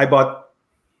 Like I brought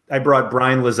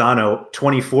Brian Lozano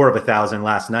 24 of 1,000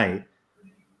 last night.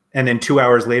 And then 2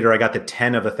 hours later, I got the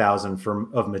 10 of 1,000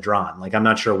 of Madron. Like, I'm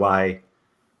not sure why.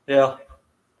 Yeah.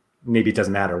 Maybe it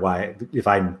doesn't matter why, if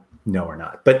I know or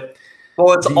not. But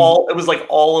well, it was like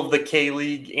all of the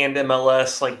K-League and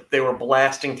MLS, like they were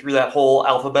blasting through that whole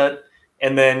alphabet.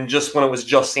 And then just when it was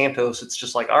just Santos, it's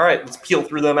just like, all right, let's peel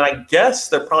through them. And I guess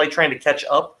they're probably trying to catch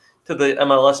up to the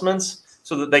MLS ments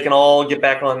so that they can all get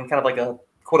back on kind of like a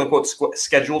quote unquote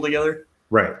schedule together.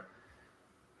 Right.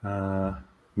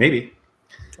 Maybe.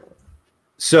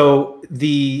 So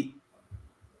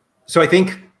I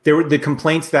think there were the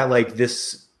complaints that like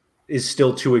this is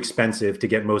still too expensive to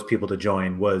get most people to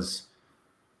join was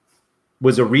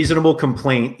a reasonable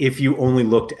complaint if you only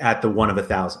looked at the one of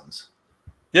 1,000s.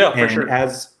 Yeah, for and sure.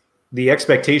 As the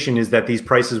expectation is that these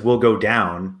prices will go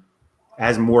down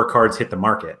as more cards hit the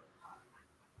market,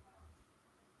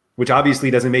 which obviously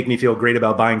doesn't make me feel great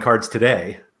about buying cards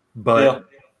today, but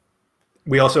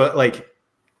we also like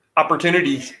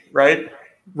opportunity, right?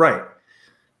 Right.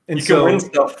 And you can win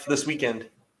stuff this weekend.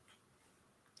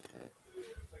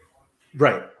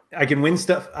 Right. I can win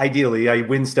stuff. Ideally, I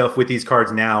win stuff with these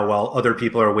cards now while other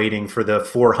people are waiting for the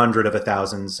 400 of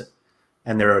 1,000s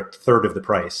and they're a third of the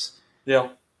price. Yeah.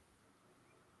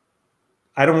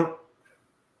 I don't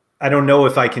know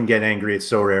if I can get angry at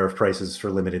So Rare if prices for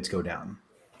limiteds go down.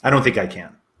 I don't think I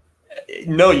can.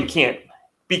 No, you can't,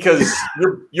 because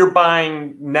you're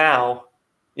buying now,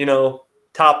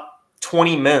 top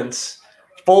 20 mints,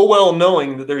 full well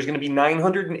knowing that there's going to be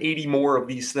 980 more of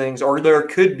these things, or there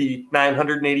could be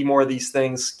 980 more of these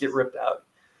things get ripped out.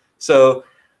 So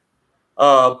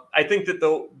I think that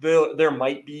there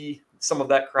might be some of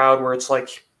that crowd where it's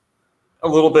like a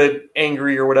little bit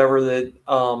angry or whatever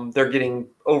that they're getting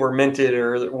over minted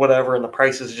or whatever, and the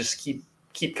prices just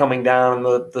keep coming down, and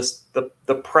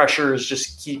the pressures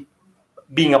just keep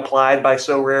being applied by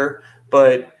So Rare.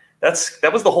 But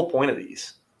that was the whole point of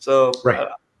these. So right.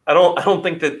 I don't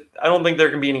think there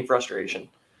can be any frustration.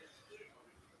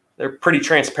 They're pretty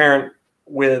transparent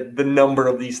with the number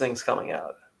of these things coming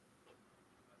out.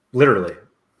 Literally.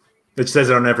 It says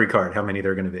it on every card how many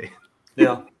they're going to be.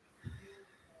 Yeah.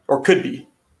 Or could be.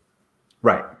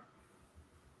 Right.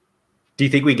 Do you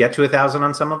think we get to 1,000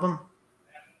 on some of them?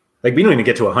 Like, we don't even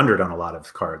get to 100 on a lot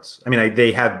of cards. I mean,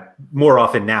 they have more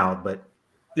often now, but...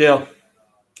 Yeah.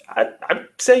 I'd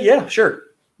say, yeah, sure.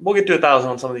 we'll get to 1,000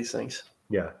 on some of these things.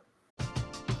 Yeah.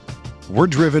 We're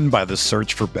driven by the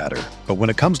search for better. But when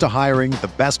it comes to hiring,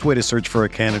 the best way to search for a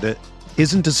candidate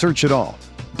isn't to search at all.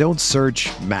 Don't search,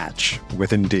 match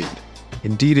with Indeed.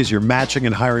 Indeed is your matching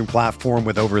and hiring platform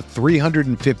with over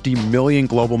 350 million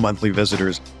global monthly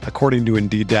visitors, according to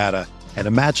Indeed data, and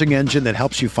a matching engine that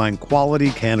helps you find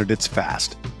quality candidates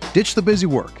fast. Ditch the busy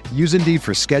work. Use Indeed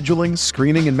for scheduling,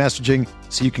 screening, and messaging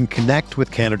so you can connect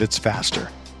with candidates faster.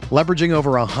 Leveraging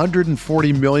over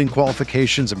 140 million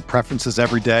qualifications and preferences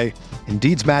every day,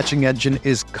 Indeed's matching engine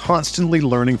is constantly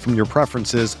learning from your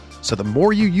preferences, so the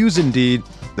more you use Indeed,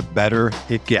 the better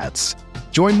it gets.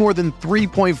 Join more than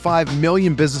 3.5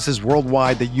 million businesses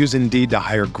worldwide that use Indeed to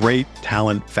hire great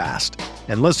talent fast.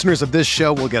 And listeners of this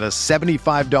show will get a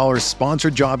 $75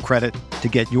 sponsored job credit to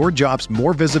get your jobs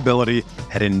more visibility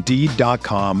at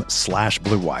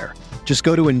Indeed.com/Blue Wire. Just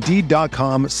go to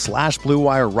Indeed.com/Blue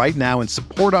Wire right now and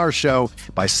support our show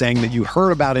by saying that you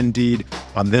heard about Indeed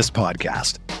on this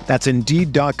podcast. That's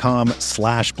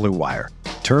Indeed.com/Blue Wire.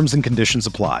 Terms and conditions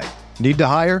apply. Need to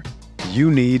hire?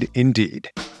 You need Indeed.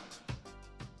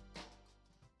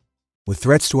 With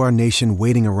threats to our nation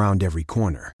waiting around every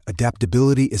corner,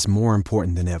 adaptability is more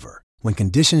important than ever. When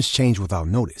conditions change without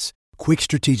notice, quick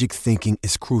strategic thinking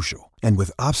is crucial. And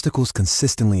with obstacles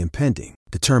consistently impending,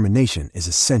 determination is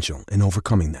essential in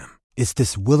overcoming them. It's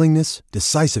this willingness,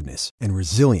 decisiveness, and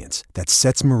resilience that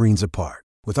sets Marines apart.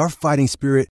 With our fighting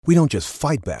spirit, we don't just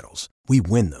fight battles, we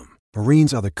win them.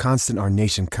 Marines are the constant our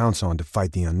nation counts on to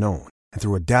fight the unknown. And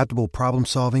through adaptable problem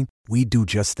solving, we do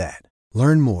just that.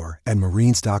 Learn more at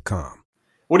Marines.com.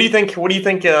 What do you think?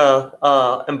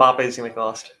 Mbappe is going to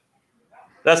cost?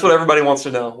 That's what everybody wants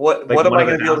to know. What am I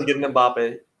going to be able to get an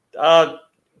Mbappe?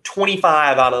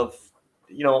 25 out of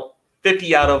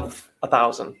 50 out of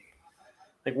 1,000.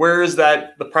 Like, where is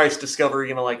the price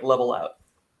discovery going to level out?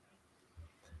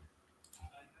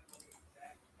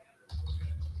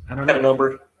 I don't know. Have a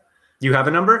number. You have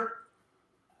a number?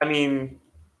 I mean,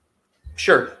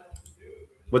 sure.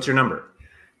 What's your number?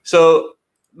 So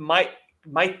my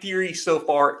theory so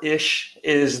far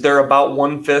is they're about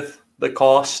 1/5 the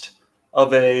cost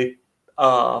of a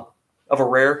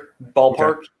rare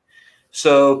ballpark. Okay.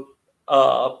 So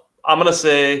I'm gonna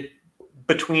say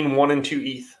between 1 and 2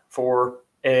 ETH for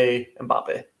a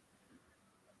Mbappe.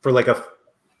 For like a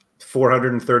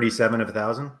 437 of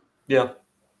 1,000? Yeah.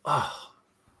 Oh.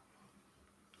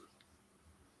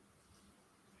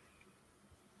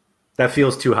 That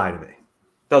feels too high to me.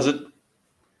 Does it?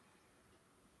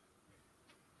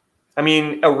 I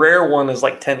mean, a rare one is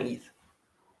like 10 ETH.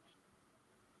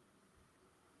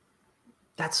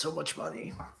 That's so much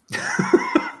money.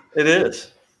 It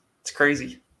is. It's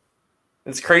crazy.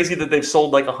 It's crazy that they've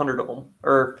sold like 100 of them.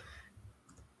 Or,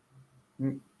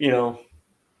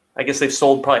 I guess they've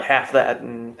sold probably half that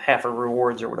and half of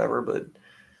rewards or whatever. But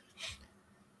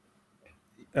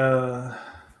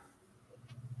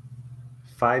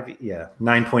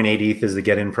 9.8 ETH is the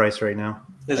get-in price right now.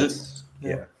 Is it?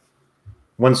 Yeah.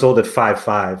 One sold at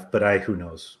 5.5, but who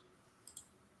knows?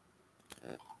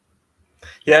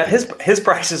 Yeah, his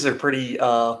prices are pretty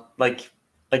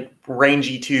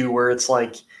rangy too, where it's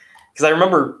like, because I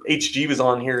remember HG was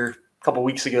on here a couple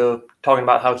weeks ago talking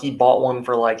about how he bought one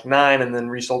for like 9 and then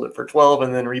resold it for 12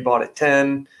 and then rebought at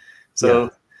 10. So,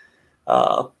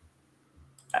 I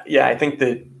think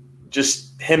that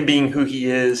just him being who he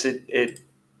is, he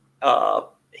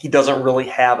doesn't really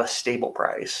have a stable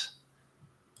price.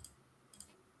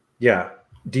 Yeah.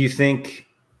 Do you think,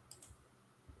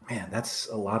 man, that's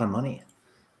a lot of money.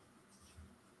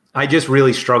 I just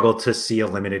really struggle to see a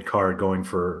limited card going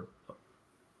for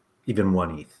even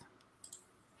 1 ETH.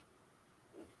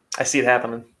 I see it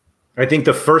happening. I think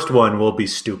the first one will be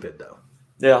stupid though.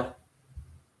 Yeah.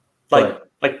 Like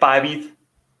 5 ETH?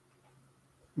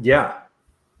 Yeah.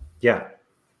 Yeah.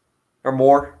 Or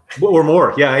more? Or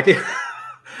more. Yeah. I think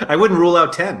I wouldn't rule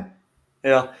out 10.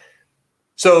 Yeah.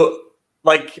 So,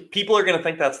 people are going to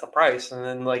think that's the price. And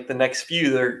then, the next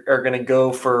few are going to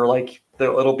go for,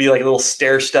 it'll be like a little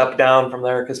stair step down from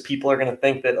there because people are going to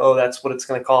think that, oh, that's what it's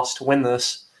going to cost to win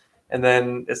this. And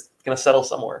then it's going to settle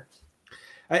somewhere.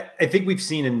 I think we've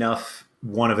seen enough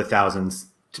 1 of 1,000s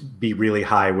to be really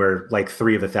high where,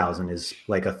 3 of 1,000 is,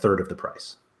 a third of the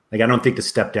price. I don't think the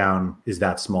step down is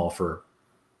that small for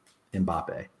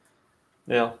Mbappe.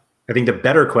 Yeah. I think the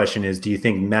better question is, do you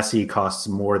think Messi costs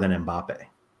more than Mbappe?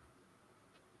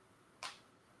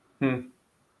 I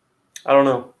don't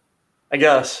know. I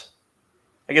guess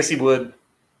he would.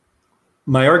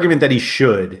 My argument that he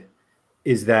should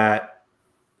is that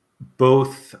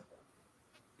both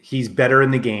he's better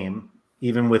in the game,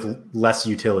 even with less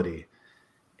utility,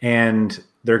 and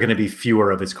there are going to be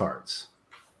fewer of his cards.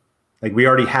 Like we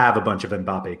already have a bunch of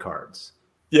Mbappe cards.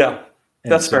 Yeah,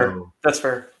 that's fair. That's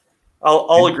fair.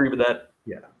 I'll agree with that.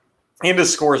 Yeah. And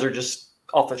his scores are just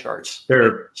off the charts.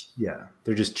 They're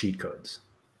just cheat codes.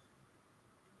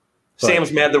 But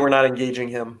Sam's mad that we're not engaging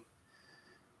him.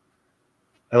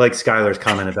 I like Skylar's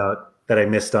comment about that I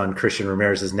missed on Christian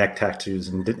Ramirez's neck tattoos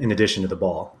in addition to the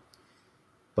ball.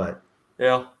 But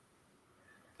yeah,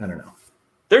 I don't know.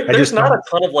 There's not a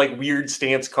ton of like weird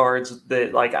stance cards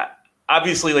that like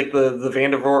obviously like the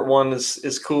Van der Voort one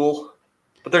is cool,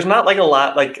 but there's not like a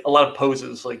lot of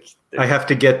poses. Like I have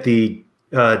to get the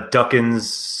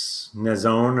Duckins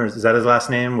Nazone, or is that his last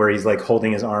name? Where he's like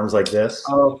holding his arms like this.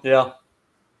 Oh yeah.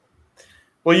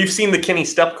 Well, you've seen the Kenny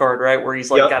Step card, right? Where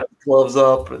he's like got his gloves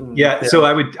up. And, yeah. So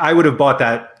I would have bought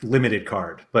that limited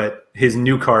card, but his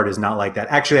new card is not like that.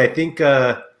 Actually, I think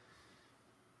the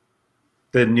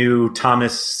new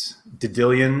Thomas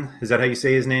Didilian, is that how you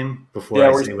say his name?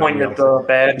 Where he's pointing at the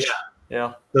badge.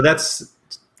 Yeah. So that's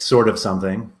sort of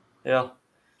something. Yeah.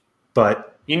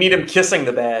 But you need him kissing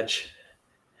the badge.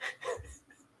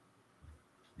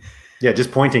 Yeah,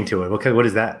 just pointing to it. Okay, what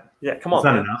is that? Yeah, come on. It's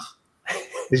not enough.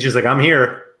 He's just like, I'm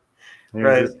here.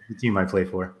 Right. The team I play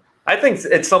for. I think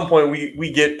at some point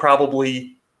we get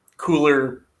probably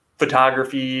cooler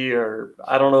photography, or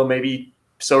I don't know, maybe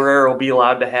Sorare will be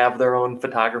allowed to have their own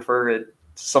photographer at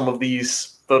some of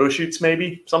these photo shoots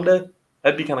maybe someday.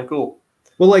 That'd be kind of cool.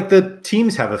 Well, like the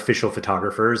teams have official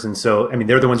photographers, and so I mean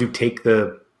they're the ones who take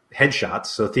the headshots,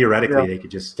 so theoretically they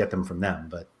could just get them from them.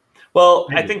 But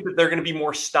I think that they're going to be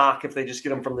more stock if they just get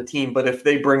them from the team. But if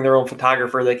they bring their own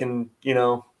photographer, they can,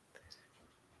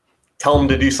 tell them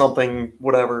to do something,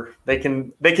 whatever. They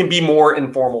can be more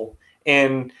informal.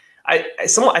 And I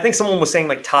think someone was saying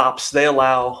like Topps, they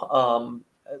allow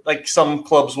like some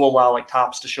clubs will allow like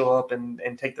Topps to show up and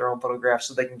take their own photographs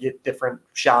so they can get different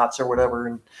shots or whatever.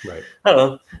 And right. I don't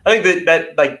know. I think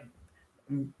that like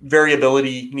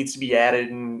variability needs to be added,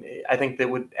 and I think that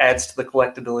would adds to the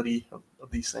collectability of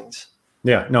these things.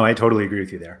 Yeah, no, I totally agree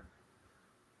with you there.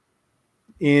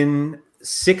 In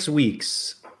 6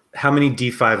 weeks, how many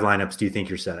D5 lineups do you think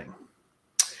you're setting?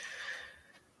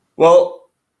 Well,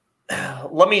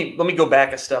 let me go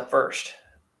back a step first.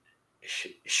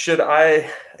 Should you,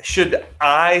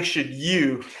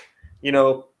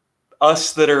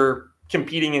 us that are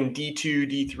competing in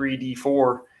D2, D3,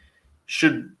 D4,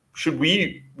 should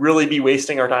we really be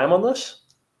wasting our time on this?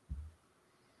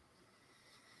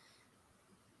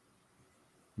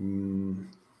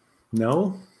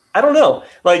 No. I don't know.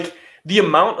 Like the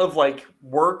amount of like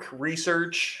work,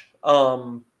 research,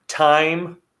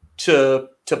 time to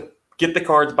get the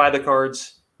cards, buy the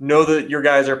cards, know that your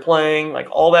guys are playing, like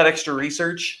all that extra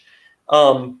research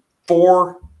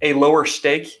for a lower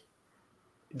stake.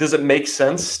 Does it make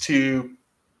sense to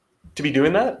be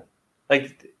doing that?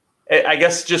 Like, I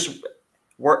guess just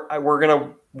we're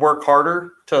gonna work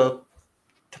harder to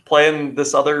play in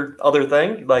this other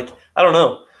thing. Like, I don't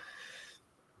know.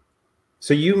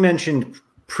 So you mentioned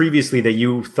previously that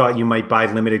you thought you might buy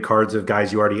limited cards of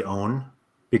guys you already own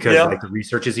because like the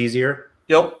research is easier.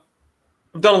 Yep,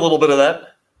 I've done a little bit of that.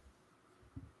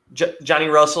 Johnny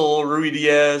Russell, Rui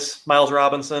Diaz, Miles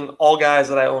Robinson, all guys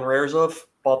that I own rares of,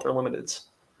 bought their limiteds.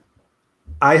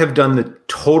 I have done the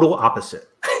total opposite,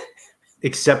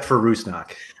 except for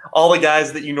Rusnak. All the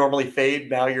guys that you normally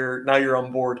fade, now you're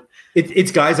on board.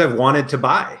 It's guys I've wanted to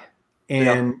buy,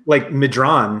 and like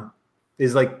Midran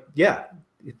is like, yeah,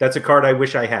 that's a card I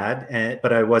wish I had,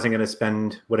 but I wasn't going to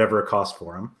spend whatever it cost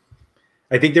for him.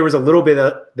 I think there was a little bit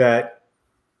of that,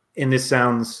 and this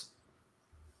sounds,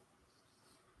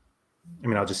 I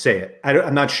mean, I'll just say it.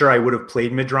 I'm not sure I would have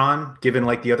played Midran given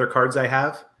like the other cards I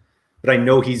have, but I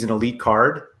know he's an elite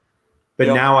card. But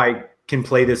now I can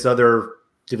play this other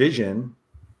division,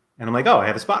 and I'm like, oh, I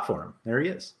have a spot for him. There he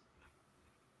is.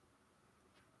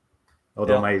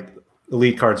 Although my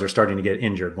elite cards are starting to get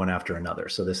injured one after another.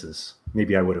 So this is,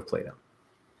 maybe I would have played him.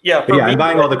 Yeah. But I'm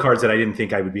buying all the cards that I didn't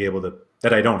think I would be able to,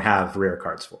 that I don't have rare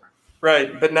cards for.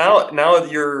 Right. But now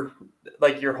you're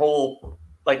like your whole,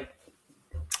 like,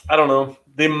 I don't know,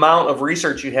 the amount of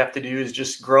research you have to do is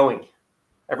just growing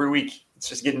every week. It's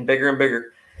just getting bigger and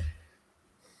bigger.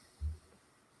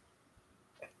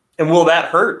 And will that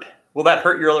hurt? Will that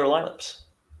hurt your other lineups?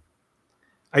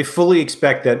 I fully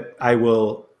expect that I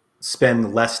will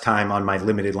spend less time on my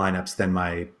limited lineups than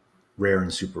my rare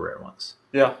and super rare ones.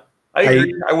 Yeah, I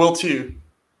agree. I will too.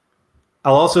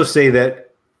 I'll also say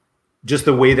that just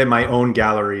the way that my own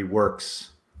gallery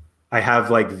works, I have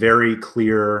like very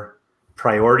clear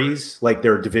priorities. Like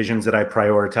there are divisions that I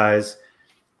prioritize.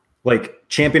 like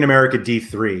Champion America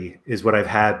D3 is what I've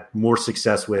had more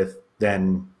success with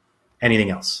than anything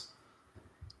else.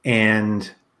 And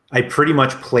I pretty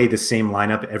much play the same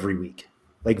lineup every week.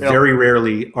 Like very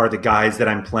rarely are the guys that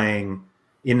I'm playing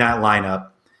in that lineup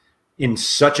in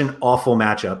such an awful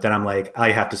matchup that I'm like,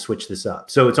 I have to switch this up.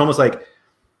 So it's almost like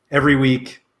every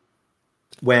week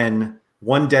when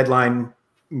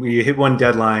we hit one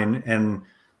deadline and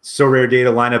So Rare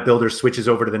Data lineup builder switches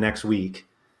over to the next week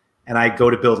and I go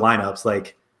to build lineups,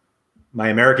 like my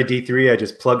America D3, I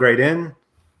just plug right in.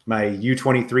 My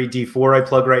U23 D4, I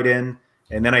plug right in.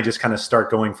 And then I just kind of start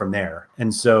going from there.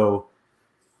 And so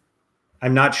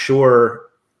I'm not sure,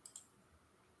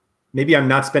 maybe I'm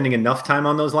not spending enough time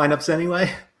on those lineups anyway.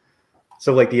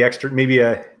 So like the extra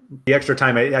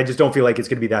time, I just don't feel like it's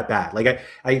going to be that bad. Like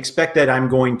I expect that I'm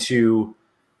going to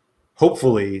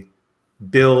hopefully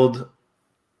build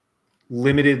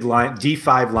limited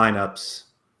D5 lineups.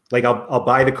 Like I'll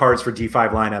buy the cards for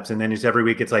D5 lineups. And then just every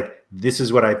week it's like, this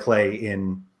is what I play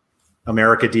in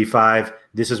America D5.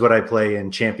 This is what I play in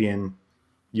Champion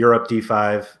Europe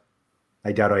D5.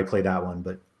 I doubt I play that one,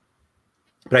 but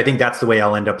I think that's the way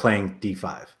I'll end up playing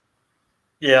D5.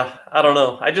 Yeah, I don't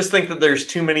know. I just think that there's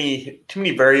too many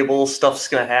variables. Stuff's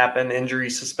going to happen,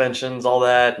 injuries, suspensions, all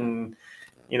that, and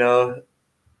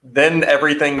then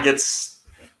everything gets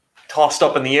tossed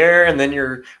up in the air, and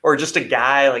then or just a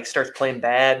guy like starts playing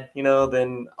bad,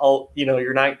 then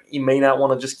you may not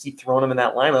want to just keep throwing him in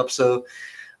that lineup. So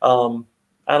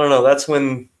I don't know. That's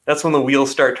when the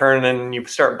wheels start turning and you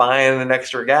start buying an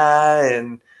extra guy.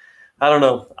 And I don't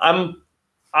know.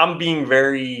 I'm being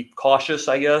very cautious,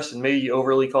 I guess, and maybe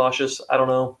overly cautious. I don't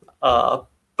know.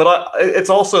 But it's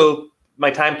also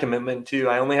my time commitment too.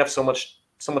 I only have so much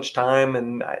time,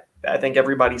 and I think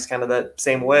everybody's kind of that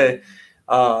same way.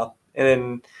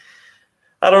 And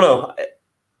I don't know.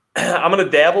 I'm going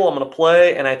to dabble. I'm going to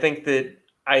play, and I think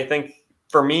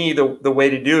for me the way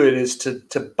to do it is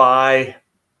to buy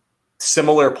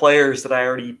similar players that I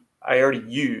already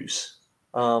use,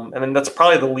 and then that's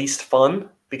probably the least fun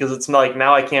because it's not like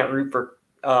now I can't root for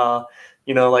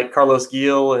like Carlos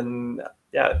Gil and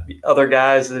other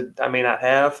guys that I may not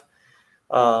have.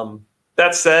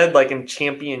 That said, like in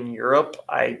Champion Europe,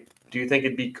 I do think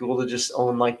it'd be cool to just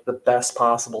own like the best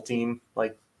possible team.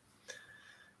 Like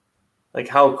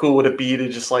how cool would it be to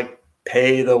just like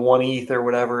pay the 1 ETH or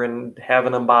whatever and have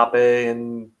an Mbappe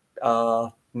and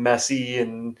Messi,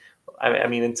 and I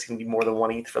mean it's gonna be more than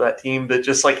 1 ETH for that team, but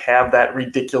just like have that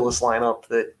ridiculous lineup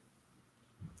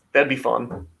that'd be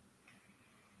fun.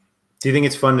 Do you think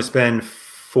it's fun to spend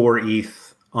 4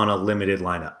 ETH on a limited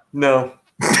lineup? No.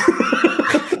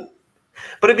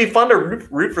 But it'd be fun to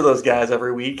root for those guys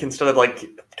every week instead of like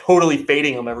totally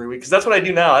fading them every week. Because that's what I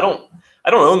do now. I don't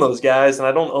own those guys, and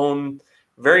I don't own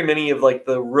very many of like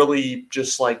the really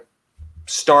just like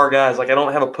star guys. Like I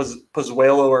don't have a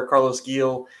Pozuelo or Carlos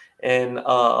Gil in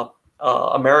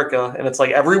America, and it's like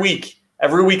every week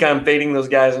I'm fading those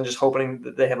guys and just hoping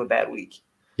that they have a bad week.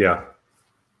 Yeah,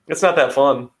 it's not that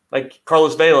fun. Like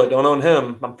Carlos Vela, don't own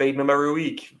him. I'm fading him every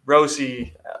week.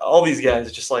 Rossi, all these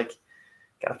guys, just like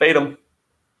gotta fade them.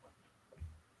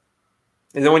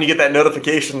 And then when you get that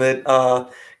notification that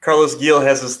Carlos Gil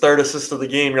has his 3rd assist of the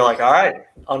game, you're like, all right,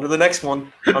 on to the next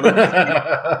one.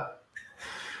 I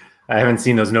haven't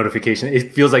seen those notifications.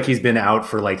 It feels like he's been out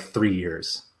for like 3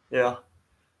 years. Yeah.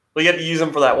 Well, you had to use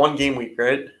him for that 1 game week,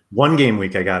 right? 1 game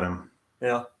week, I got him.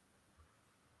 Yeah.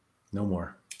 No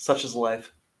more. Such is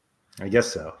life. I guess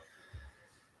so.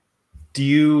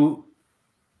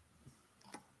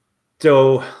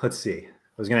 So let's see. I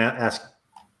was going to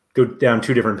go down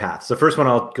 2 different paths. The first one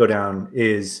I'll go down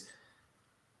is,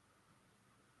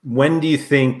 when do you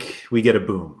think we get a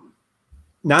boom?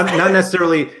 Not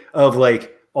necessarily of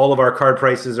like all of our card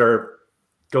prices are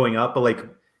going up, but like,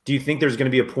 do you think there's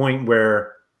going to be a point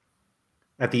where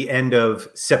at the end of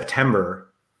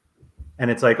September and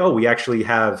it's like, oh, we actually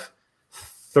have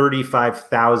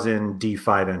 35,000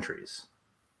 D5 entries?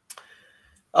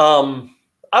 I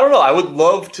don't know. I would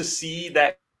love to see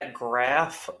that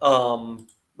graph.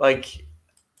 Like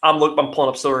I'm pulling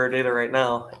up So Rare Data right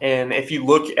now, and if you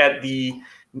look at the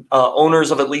owners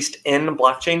of at least N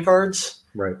blockchain cards,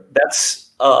 right,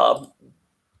 that's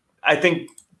I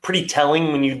think pretty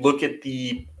telling when you look at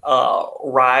the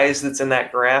rise that's in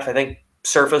that graph. I think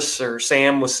Surface or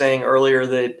Sam was saying earlier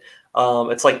that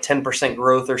it's like 10%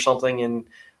 growth or something, and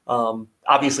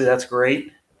obviously that's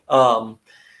great. But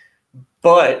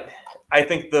I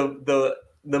think the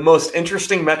most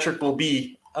interesting metric will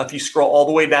be if you scroll all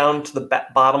the way down to the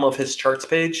bottom of his charts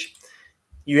page,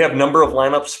 you have number of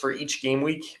lineups for each game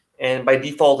week, and by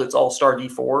default, it's All-Star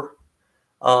D4.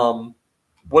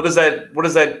 What does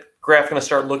that graph going to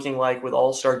start looking like with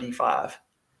All-Star D5?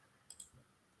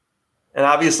 And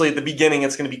obviously at the beginning,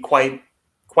 it's going to be quite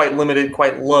limited,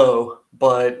 quite low,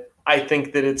 but I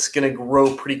think that it's going to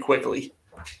grow pretty quickly.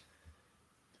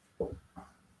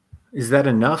 Is that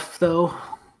enough though?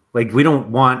 Like, we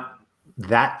don't want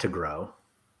that to grow.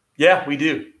 Yeah, we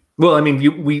do. Well, I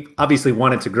mean, we obviously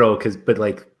want it to grow but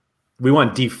like we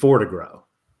want D4 to grow.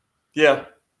 Yeah.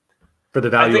 For the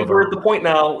value I think of we're at the point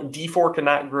now, D4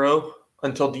 cannot grow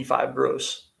until D5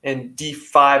 grows. And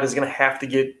D5 is going to have to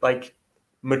get like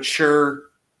mature,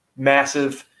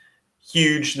 massive,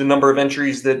 huge, the number of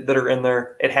entries that are in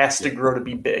there. It has to grow to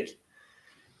be big.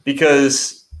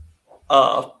 Because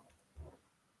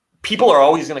people are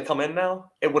always going to come in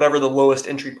now at whatever the lowest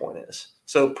entry point is.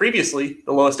 So previously,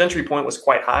 the lowest entry point was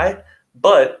quite high,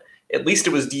 but at least it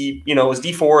was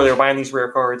D4. They were buying these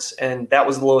rare cards, and that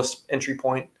was the lowest entry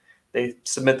point. They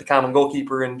submit the common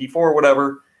goalkeeper in D4 or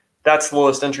whatever. That's the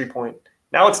lowest entry point.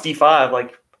 Now it's D5.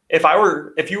 Like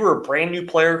if you were a brand new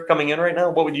player coming in right now,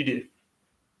 what would you do?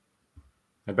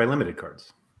 I'd buy limited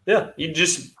cards. Yeah, you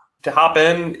just to hop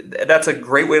in. That's a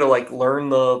great way to like learn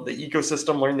the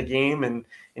ecosystem, learn the game, and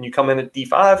you come in at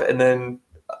D5, and then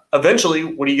eventually,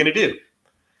 what are you going to do?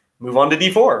 Move on to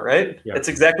D4, right? Yeah. That's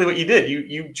exactly what you did.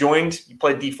 You joined, you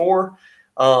played D4,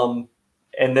 and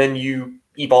then you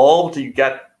evolved. You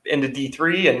got into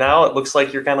D3, and now it looks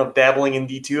like you're kind of dabbling in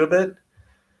D2 a bit.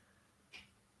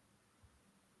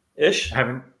 Ish.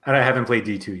 I haven't played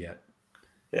D2 yet.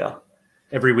 Yeah.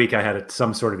 Every week I had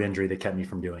some sort of injury that kept me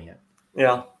from doing it.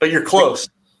 Yeah, but you're close.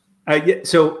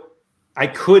 So I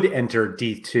could enter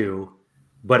D2,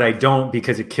 but I don't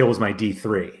because it kills my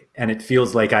D3, and it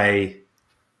feels like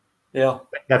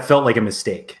that felt like a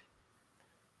mistake.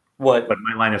 What? But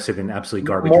my lineups have been absolutely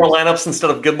garbage. More lineups instead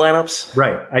of good lineups?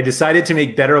 Right. I decided to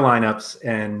make better lineups,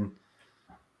 and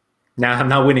now I'm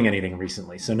not winning anything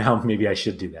recently. So now maybe I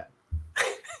should do that.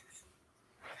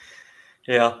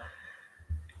 Yeah,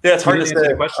 it's hard to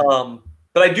say.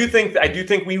 But I do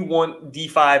think we want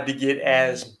D5 to get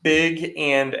as big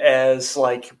and as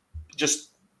like just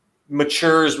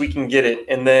mature as we can get it,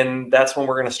 and then that's when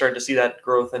we're going to start to see that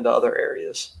growth into other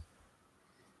areas.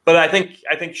 But I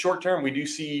think short term we do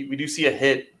see a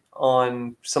hit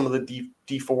on some of the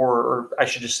D4, or I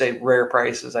should just say rare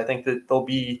prices. I think that there'll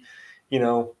be,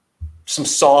 some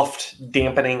soft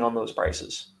dampening on those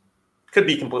prices. Could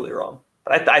be completely wrong,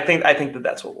 but I think that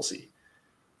that's what we'll see.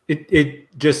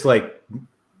 It just like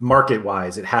market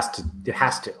wise, it has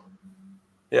to.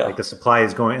 Yeah. Like the supply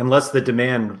is going, unless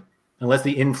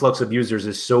the influx of users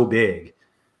is so big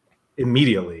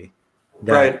immediately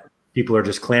that right. People are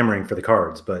just clamoring for the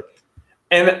cards.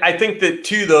 And I think that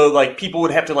too, though, like people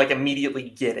would have to like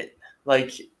immediately get it.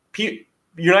 Like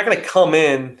you're not going to come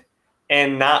in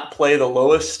and not play the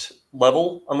lowest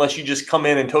level unless you just come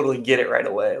in and totally get it right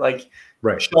away. Like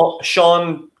right.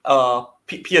 Sean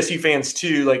PSU fans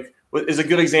too, like is a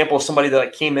good example of somebody that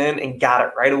like came in and got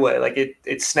it right away. Like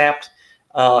it snapped,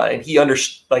 and he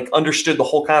understood the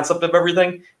whole concept of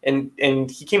everything,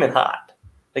 and he came in hot.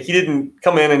 Like he didn't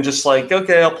come in and just like,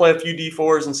 okay, I'll play a few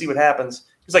D4s and see what happens.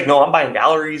 He's like, no, I'm buying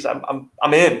galleries.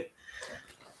 I'm in.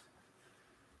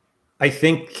 I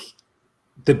think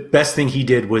the best thing he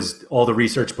did was all the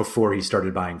research before he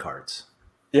started buying cards.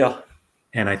 Yeah.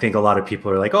 And I think a lot of people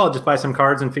are like, oh, I'll just buy some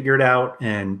cards and figure it out.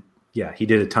 And yeah, he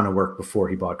did a ton of work before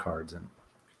he bought cards and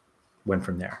went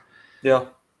from there. Yeah.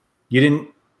 You didn't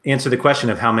answer the question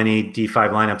of how many D5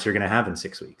 lineups you're going to have in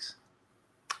 6 weeks.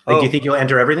 Like, do you think you'll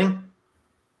enter everything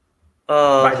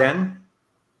by then?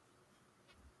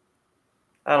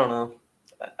 I don't know.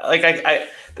 Like a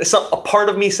part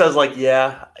of me says like,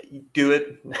 yeah, do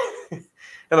it.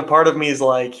 And a part of me is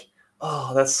like,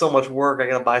 oh, that's so much work. I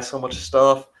got to buy so much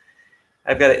stuff.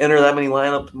 I've got to enter that many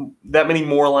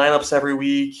more lineups every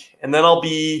week. And then I'll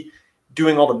be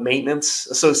doing all the maintenance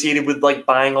associated with like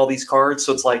buying all these cards.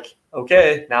 So it's like,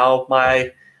 okay, now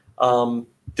my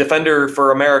defender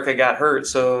for America got hurt.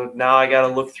 So now I got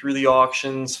to look through the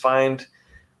auctions, find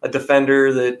a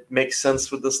defender that makes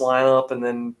sense with this lineup, and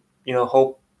then,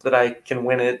 hope that I can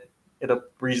win it at a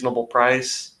reasonable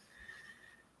price.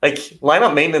 Like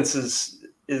lineup maintenance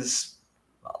is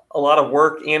a lot of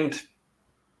work and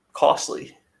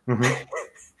costly. Mm-hmm.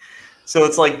 So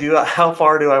it's like, how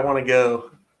far do I want to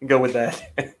go with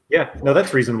that? Yeah, no,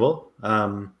 that's reasonable.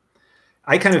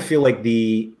 I kind of feel like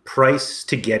the price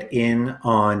to get in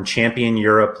on Champion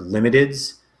Europe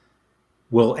Limiteds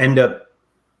will end up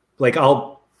like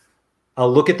I'll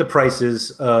look at the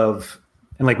prices of,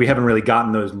 and like we haven't really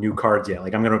gotten those new cards yet.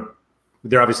 Like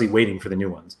they're obviously waiting for the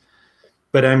new ones,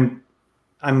 but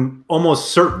I'm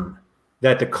almost certain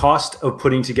that the cost of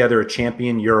putting together a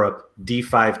Champion Europe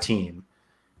D5 team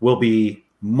will be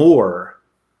more,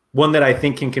 one that I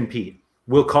think can compete,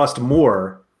 will cost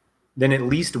more than at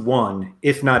least one,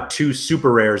 if not two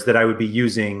super rares that I would be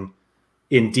using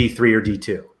in D3 or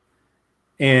D2.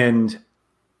 And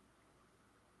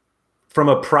from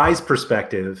a prize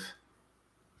perspective,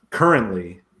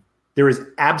 currently, there is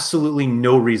absolutely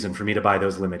no reason for me to buy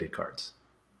those limited cards.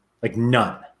 Like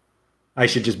none. I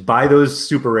should just buy those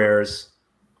super rares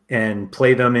and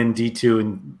play them in D2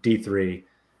 and D3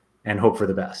 and hope for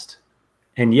the best.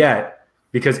 And yet,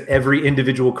 because every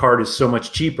individual card is so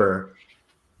much cheaper,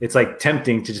 it's like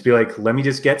tempting to just be like, let me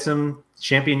just get some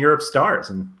Champion Europe stars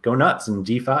and go nuts in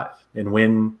D5 and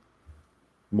win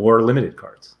more limited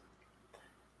cards.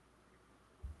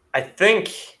 I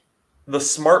think the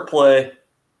smart play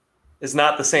is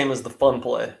not the same as the fun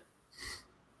play.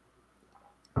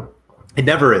 It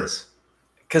never is.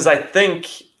 Because I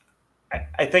think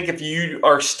if you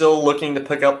are still looking to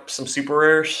pick up some super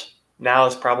rares, now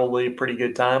is probably a pretty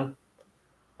good time.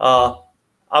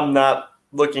 I'm not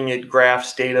looking at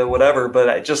graphs, data, whatever, but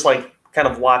I just like kind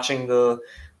of watching the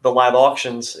live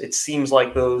auctions. It seems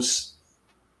like those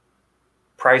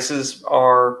prices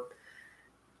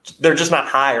they're just not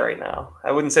high right now.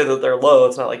 I wouldn't say that they're low.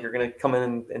 It's not like you're going to come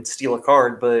in and steal a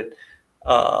card, but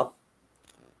I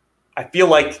feel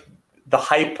like the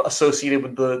hype associated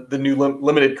with the new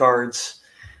limited cards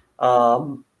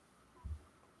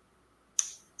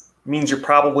means you're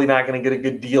probably not going to get a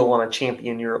good deal on a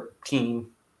Champion Europe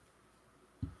team.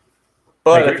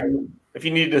 But if you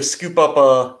need to scoop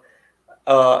up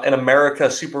an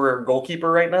America super rare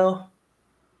goalkeeper right now,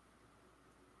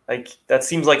 like that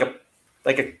seems like a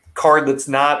card that's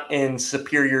not in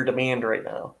superior demand right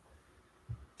now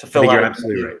to fill out. You're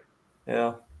absolutely right.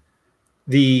 Yeah.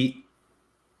 The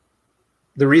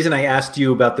reason I asked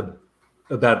you about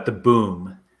the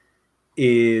boom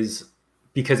is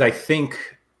because I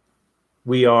think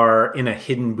we are in a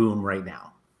hidden boom right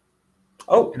now.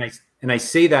 Oh, and I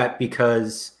say that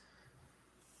because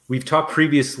we've talked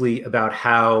previously about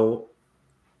how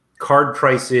card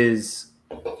prices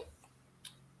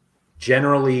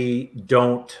generally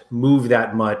don't move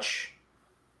that much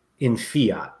in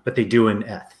fiat, but they do in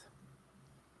ETH.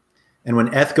 And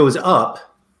when ETH goes up,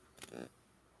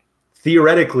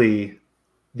 theoretically,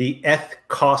 the ETH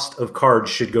cost of cards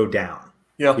should go down.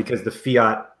 Yeah. Because the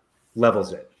fiat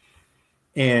levels it.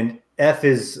 And ETH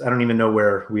is, I don't even know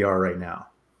where we are right now.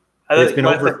 It's been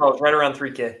right around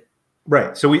 3K.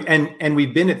 Right. So we've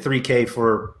been at 3K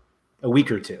for a week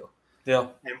or two. Yeah.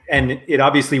 And it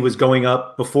obviously was going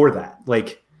up before that.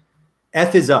 Like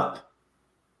ETH is up.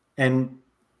 And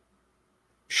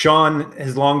Sean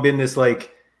has long been this,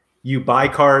 like, you buy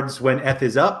cards when ETH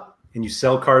is up and you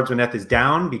sell cards when ETH is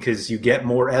down because you get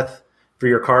more ETH for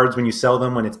your cards when you sell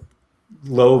them when it's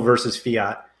low versus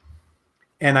fiat.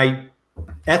 And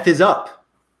ETH is up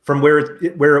from where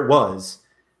it was,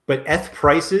 but ETH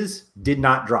prices did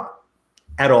not drop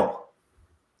at all.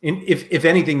 And if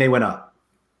anything, they went up.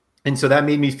 And so that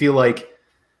made me feel like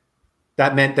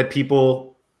that meant that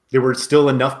there were still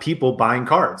enough people buying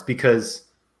cards because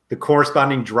the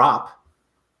corresponding drop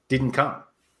didn't come.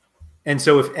 And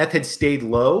so if ETH had stayed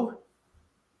low,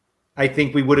 I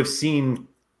think we would have seen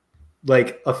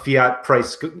like a fiat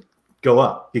price go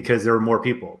up because there were more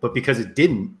people. But because it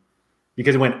didn't,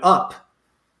 because it went up,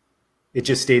 it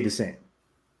just stayed the same.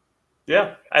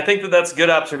 Yeah, I think that's a good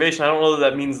observation. I don't know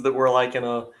that means that we're like in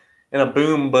a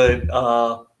boom, but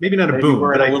maybe not a boom,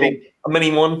 but I think a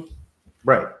mini one.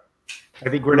 Right. I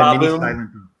think we're in a mini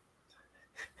silent boom,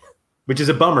 which is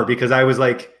a bummer because I was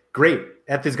like, great,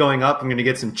 ETH is going up. I'm going to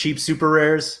get some cheap super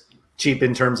rares, cheap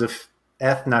in terms of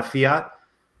ETH, not fiat,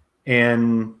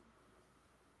 and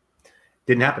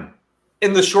didn't happen.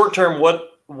 In the short term,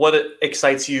 what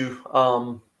excites you?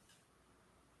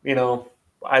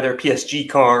 Either PSG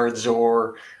cards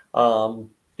or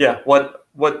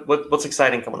what's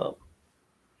exciting coming up?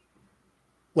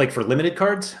 Like for limited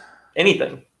cards?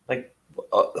 Anything. Like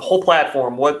the whole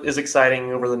platform. What is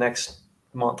exciting over the next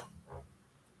month?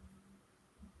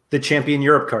 The Champion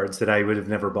Europe cards that I would have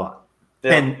never bought.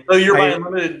 Yeah. And so you're buying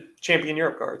limited Champion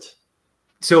Europe cards.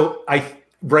 So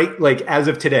like as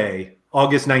of today,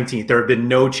 August 19th, there have been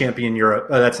no Champion Europe.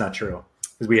 Oh, that's not true.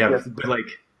 Because we have but like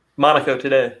Monaco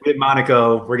today. We have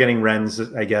Monaco. We're getting Rennes,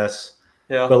 I guess.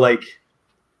 Yeah. But like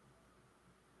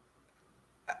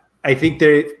I think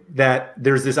that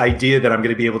there's this idea that I'm going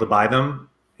to be able to buy them,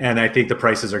 and I think the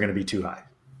prices are going to be too high.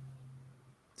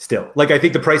 Still, like I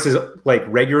think the prices like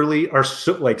regularly are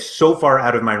so far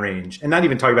out of my range, and not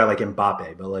even talking about like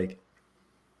Mbappe, but like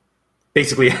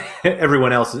basically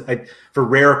everyone else for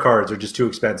rare cards are just too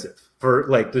expensive for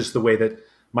like just the way that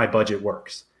my budget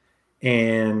works.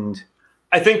 And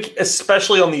I think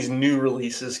especially on these new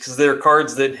releases, because they're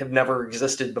cards that have never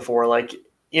existed before. Like,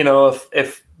 you know,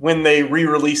 if when they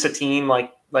re-release a team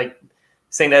like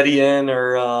Saint Etienne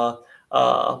or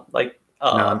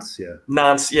Nance,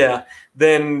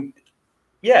 then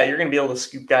you're going to be able to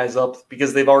scoop guys up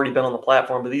because they've already been on the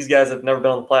platform. But these guys have never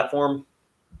been on the platform.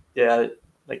 Yeah,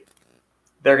 like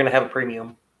they're going to have a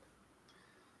premium.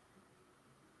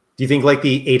 Do you think like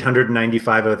the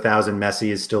 895 of 1,000 Messi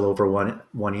is still over one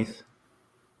ETH?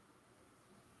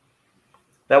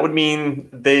 That would mean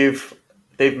they've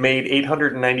made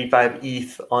 895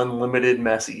 ETH unlimited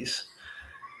Messis.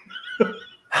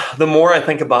 The more I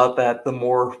think about that, the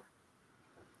more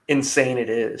insane it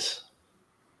is.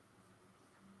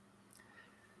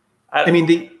 I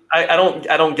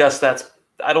don't guess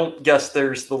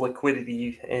there's the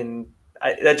liquidity, and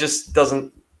that just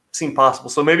doesn't seem possible.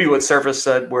 So maybe what Surface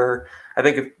said, where I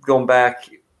think going back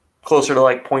closer to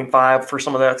like 0.5 for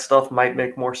some of that stuff might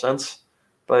make more sense.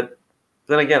 But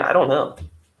then again, I don't know.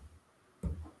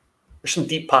 There's some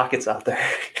deep pockets out there.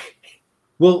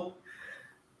 Well,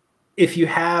 if you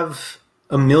have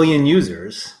 1 million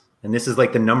users, and this is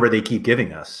like the number they keep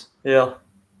giving us, yeah,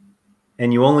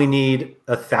 and you only need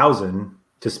 1,000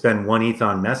 to spend 1 ETH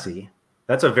on Messi,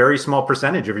 that's a very small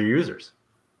percentage of your users.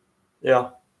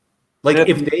 Yeah. Like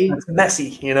it's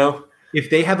messy, you know,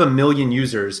 if they have 1 million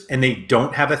users and they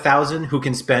don't have 1,000 who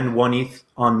can spend 1 ETH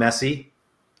on Messi,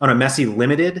 on a Messi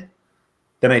limited,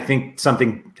 then I think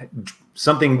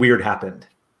something weird happened,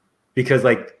 because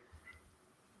like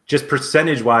just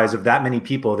percentage wise of that many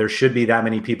people, there should be that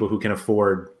many people who can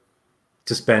afford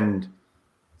to spend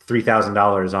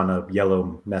 $3,000 on a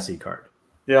yellow Messi card.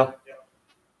 Yeah.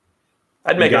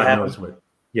 I'd make it happen.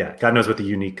 God knows what the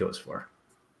unique goes for.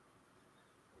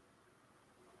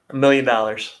 $1 million.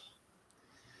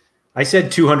 I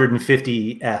said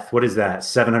 250 ETH. What is that?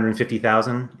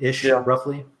 750,000 ish,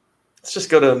 roughly. Let's just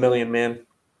go to 1 million, man.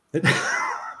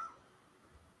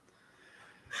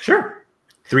 Sure.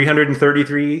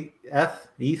 333 ETH.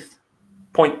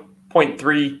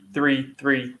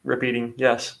 0.333 repeating.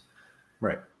 Yes.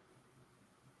 Right.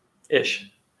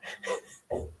 Ish.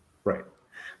 Right.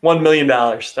 $1 million.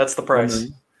 That's the price.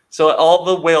 So all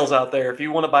the whales out there, if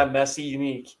you want to buy Messi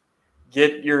unique,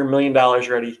 get your $1 million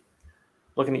ready.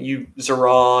 Looking at you,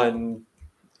 Zara and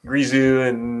Grisou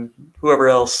and whoever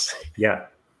else. Yeah.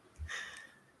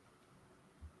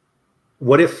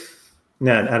 What if?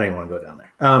 No, I don't even want to go down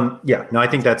there. I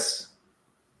think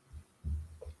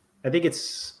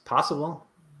it's possible.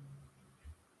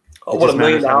 Oh, what, $1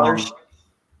 million?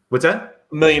 What's that?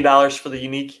 $1 million for the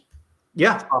unique.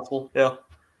 Yeah, it's possible. Yeah.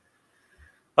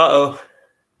 Uh-oh.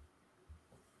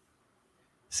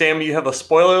 Sam, you have a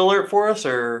spoiler alert for us,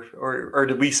 or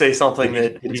did we say something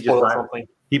that spoiled something?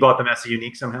 He bought the Messi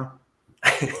unique somehow.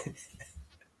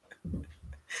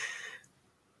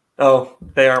 Oh,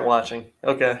 they aren't watching.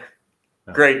 Okay,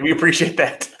 great. We appreciate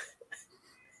that.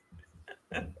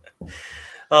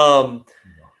 What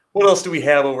else do we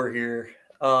have over here?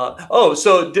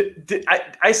 So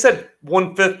I said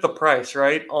 1/5 the price,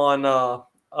 right, on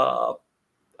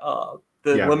the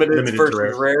limited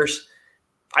versus rares.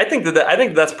 I think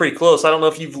that's pretty close. I don't know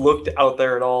if you've looked out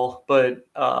there at all, but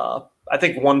I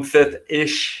think 1/5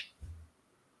 ish,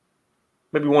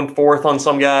 maybe 1/4 on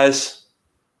some guys,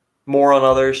 more on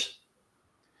others.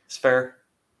 It's fair.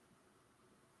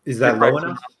 Is that low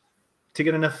enough to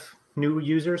get enough new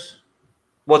users?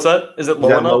 What's that? Is it low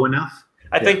enough? Low enough?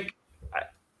 I think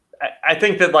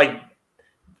that like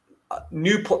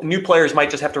new players might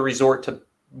just have to resort to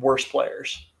worse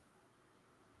players.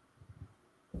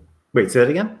 Wait, say that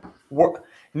again?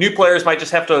 New players might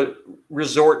just have to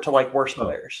resort to like worse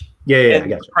players. Yeah, and I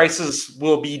got you. Prices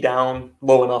will be down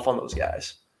low enough on those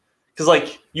guys. Because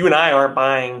like you and I aren't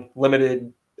buying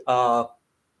limited. I'm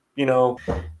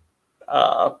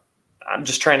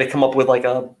just trying to come up with like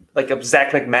a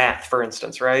Zach McMath, for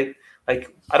instance, right?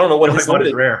 Like I don't know what his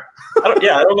limited rare. I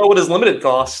don't know what his limited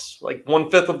costs. Like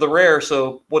 1/5 of the rare.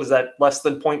 So what is that? Less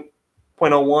than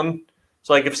 0.01.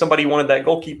 So like if somebody wanted that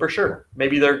goalkeeper, sure,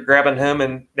 maybe they're grabbing him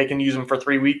and they can use him for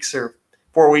 3 weeks or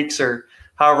 4 weeks or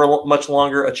however much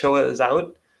longer Ochoa is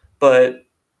out. But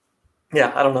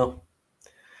yeah, I don't know.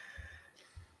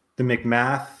 The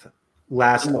McMath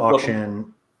last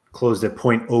auction closed at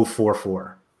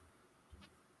 0.044.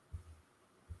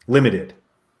 Limited.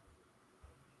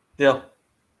 Yeah.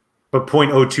 But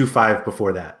 0.025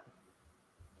 before that.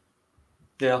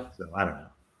 Yeah. So I don't know.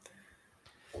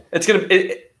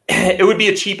 It would be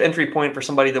a cheap entry point for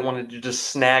somebody that wanted to just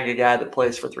snag a guy that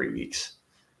plays for 3 weeks.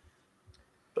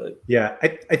 But yeah,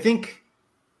 I think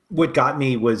what got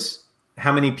me was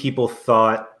how many people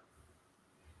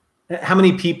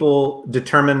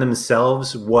determined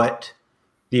themselves what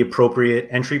the appropriate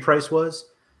entry price was.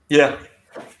 Yeah.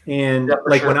 And Yeah,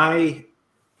 like sure. when I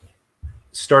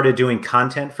started doing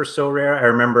content for So Rare, I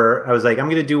remember I was like, I'm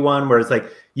going to do one where it's like,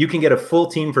 you can get a full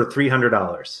team for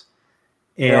 $300.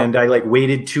 And I like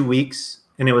waited 2 weeks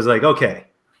and it was like, okay,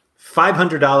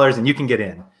 $500 and you can get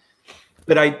in.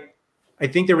 But I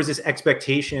think there was this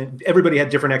expectation. Everybody had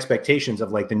different expectations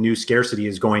of like the new scarcity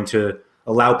is going to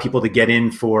allow people to get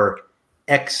in for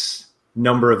X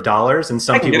number of dollars. And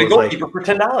some I can people get a was like, goalkeeper for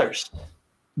 $10.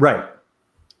 right.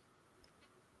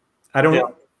 I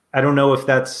don't know if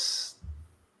that's,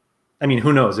 I mean,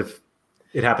 who knows if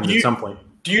it happens at some point.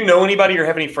 Do you know anybody or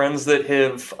have any friends that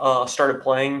have started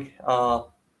playing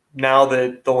now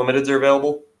that the limiteds are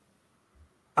available?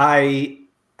 I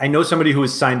know somebody who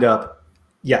has signed up,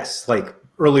 yes, like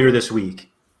earlier this week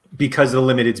because the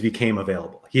limiteds became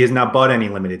available. He has not bought any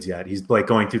limiteds yet. He's like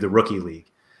going through the rookie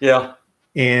league. Yeah.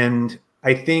 And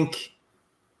I think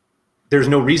there's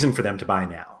no reason for them to buy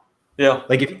now. Yeah.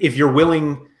 Like if you're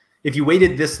willing, if you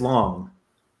waited this long,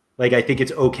 like I think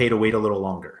it's okay to wait a little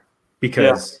longer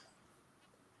because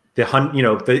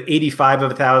the 85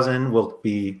 of 1,000 will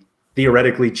be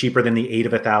theoretically cheaper than the 8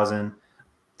 of 1,000.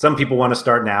 Some people want to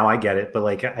start now. I get it. But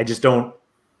like, I just don't,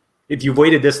 if you've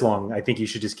waited this long, I think you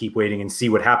should just keep waiting and see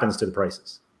what happens to the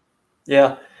prices.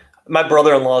 Yeah. My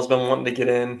brother-in-law has been wanting to get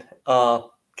in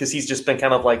because he's just been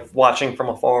kind of like watching from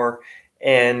afar.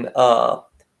 And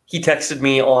he texted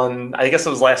me on, I guess it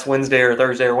was last Wednesday or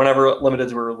Thursday or whenever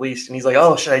limiteds were released. And he's like,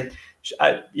 oh, should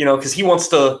I because he wants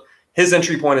to, his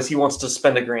entry point is he wants to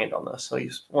spend $1,000 on this. So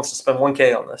he wants to spend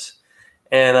 $1,000 on this.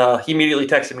 And he immediately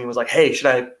texted me and was like, hey, should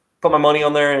I put my money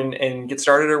on there and get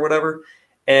started or whatever?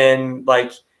 And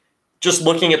like, just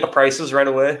looking at the prices right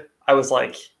away, I was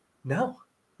like, no,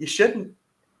 you shouldn't.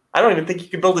 I don't even think you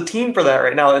could build a team for that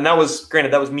right now. And that was,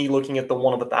 granted, that was me looking at the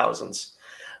one of the thousands.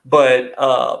 But,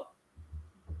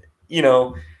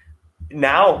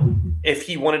 now if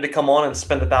he wanted to come on and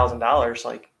spend $1,000,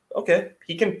 like, okay,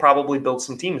 he can probably build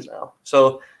some teams now.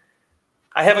 So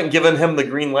I haven't given him the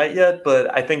green light yet,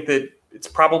 but I think that it's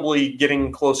probably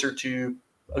getting closer to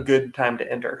a good time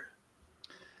to enter.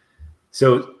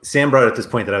 So Sam brought up this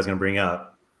point that I was going to bring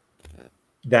up,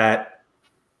 that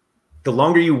the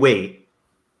longer you wait,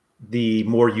 the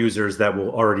more users that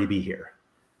will already be here.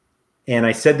 And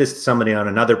I said this to somebody on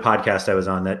another podcast I was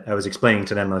on, that I was explaining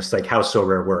to them, like how So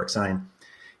Rare works. And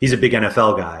he's a big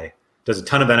NFL guy, does a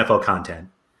ton of NFL content.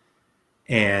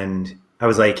 And I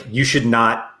was like, you should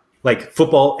not, like,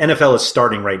 football, NFL is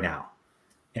starting right now.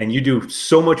 And you do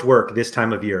so much work this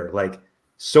time of year. Like,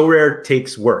 So Rare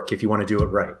takes work if you want to do it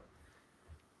right.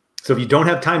 So if you don't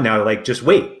have time now, like, just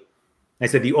wait. I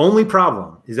said, the only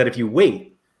problem is that if you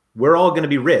wait, we're all going to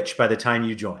be rich by the time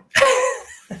you join.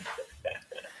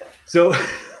 So,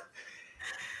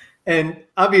 and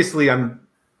obviously I'm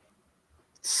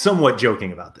somewhat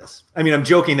joking about this. I mean, I'm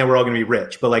joking that we're all going to be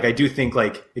rich, but like, I do think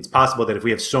like it's possible that if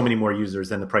we have so many more users,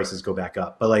 then the prices go back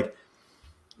up. But like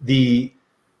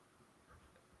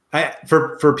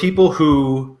for people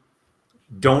who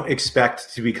don't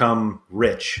expect to become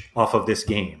rich off of this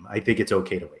game, I think it's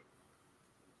okay to wait.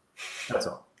 That's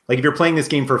all. Like if you're playing this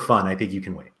game for fun, I think you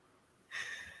can wait.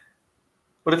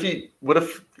 What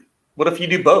if you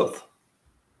do both?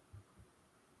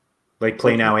 Like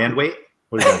play now and wait?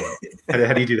 What does that mean?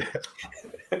 How do you do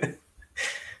that?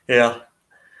 Yeah.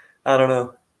 I don't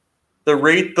know. The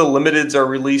rate the limiteds are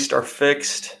released are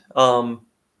fixed. Are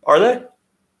they?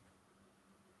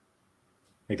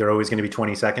 Like they're always going to be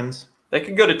 20 seconds? They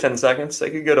could go to 10 seconds. They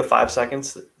could go to 5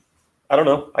 seconds. I don't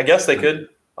know. I guess they could.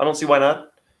 I don't see why not.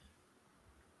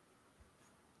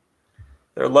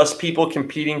 There are less people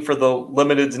competing for the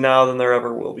limiteds now than there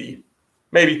ever will be.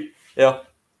 Maybe. Yeah.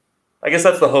 I guess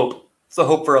that's the hope. It's the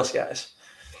hope for us guys.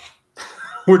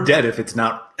 We're dead if it's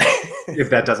not, if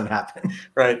that doesn't happen.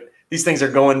 Right. These things are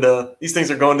going to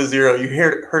zero. You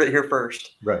heard it here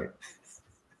first. Right.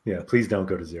 Yeah. Please don't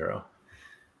go to zero.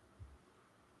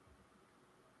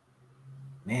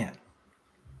 Man.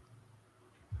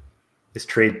 This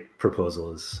trade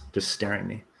proposal is just staring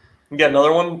me. You got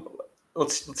another one?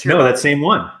 Let's hear No, about that same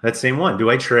one. That same one. Do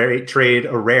I trade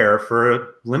a rare for a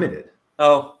limited?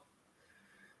 Oh.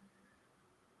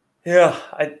 Yeah,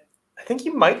 I think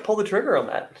you might pull the trigger on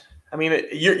that. I mean,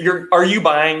 are you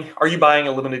buying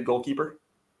a limited goalkeeper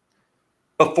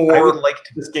before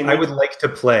this game week? I would like to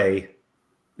play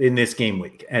in this game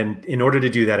week, and in order to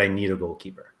do that, I need a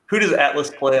goalkeeper. Who does Atlas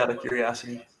play out of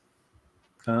curiosity?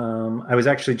 I was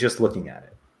actually just looking at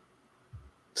it.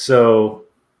 So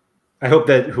I hope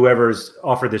that whoever's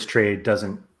offered this trade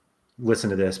doesn't listen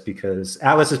to this because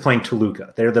Atlas is playing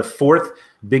Toluca. They're the fourth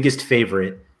biggest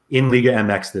favorite in Liga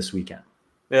MX this weekend.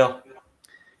 Yeah.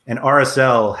 And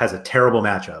RSL has a terrible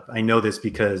matchup. I know this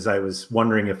because I was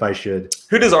wondering if I should.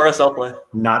 Who does RSL play?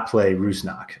 Not play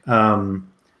Rusnak.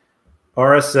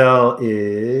 RSL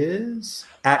is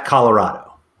at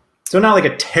Colorado. So not like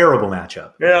a terrible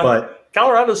matchup. Yeah. But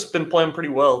Colorado's been playing pretty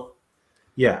well.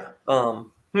 Yeah.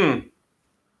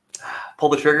 Pull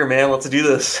the trigger, man. Let's do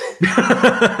this.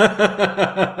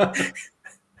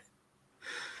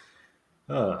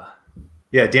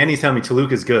 Yeah, Danny's telling me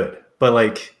Toluca's good, but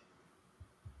like,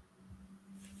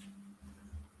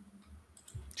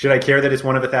 should I care that it's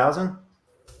 1 of 1,000?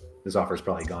 This offer's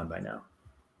probably gone by now.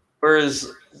 Where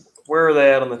are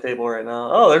they at on the table right now?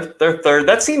 Oh, they're third.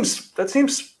 That seems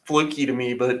fluky to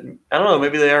me, but I don't know.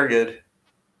 Maybe they are good,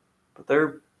 but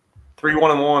they're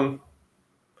 3-1-1.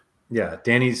 Yeah,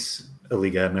 Danny's a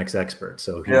Liga MX expert,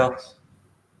 so he yeah. knows.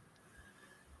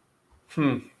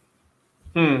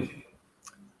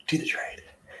 Do the trade.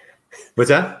 What's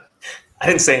that? I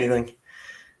didn't say anything.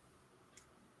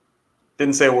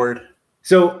 Didn't say a word.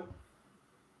 So,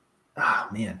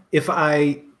 man, if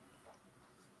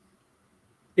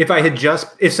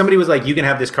somebody was like, you can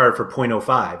have this card for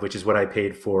 0.05, which is what I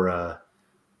paid for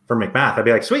McMath, I'd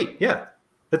be like, sweet, yeah,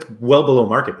 that's well below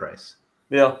market price.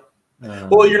 Yeah.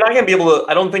 Well, you're not going to be able to.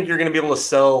 I don't think you're going to be able to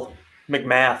sell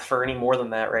McMath for any more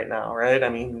than that right now, right? I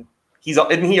mean,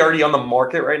 isn't he already on the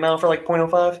market right now for like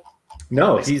 0.05?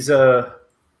 No, he's the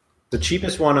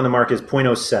cheapest one on the market is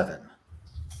 0.07.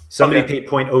 Somebody paid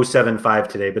 0.075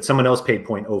 today, but someone else paid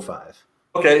 0.05.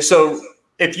 Okay, so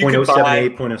if you could buy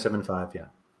 0.075, yeah.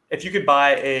 If you could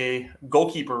buy a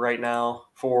goalkeeper right now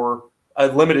for a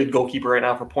limited goalkeeper right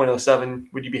now for 0.07,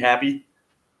 would you be happy?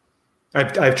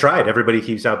 I've tried. Everybody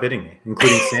keeps outbidding me,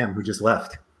 including Sam, who just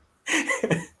left.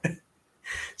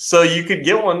 So you could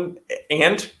get one,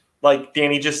 and like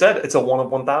Danny just said, it's a 1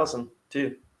 of 1,000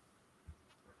 too.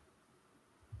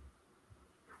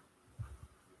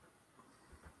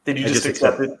 Did you just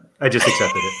accept it? I just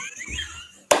accepted it.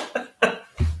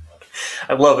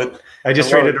 I love it. I just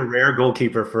traded a rare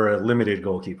goalkeeper for a limited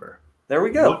goalkeeper. There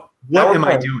we go. What am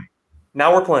I doing?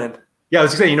 Now we're playing. Yeah, I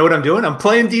was going to say, you know what I'm doing? I'm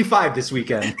playing D5 this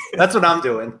weekend. That's what I'm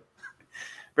doing.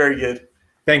 Very good.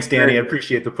 Thanks, Danny. I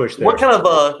appreciate the push there. What kind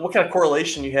of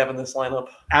correlation you have in this lineup?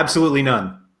 Absolutely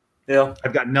none. Yeah.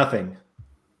 I've got nothing.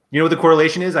 You know what the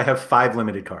correlation is? I have 5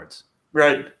 limited cards.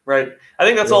 Right. I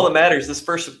think that's all that matters. This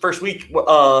first week,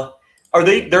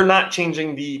 they're not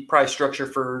changing the price structure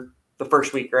for the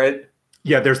first week, right?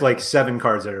 Yeah, there's like 7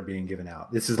 cards that are being given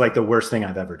out. This is like the worst thing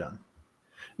I've ever done.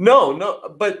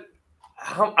 No, but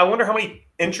I wonder how many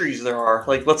entries there are.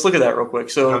 Like, let's look at that real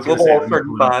quick. So Global All-Star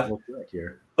 5,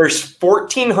 there's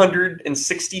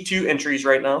 1,462 entries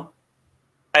right now.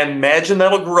 I imagine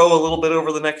that'll grow a little bit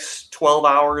over the next 12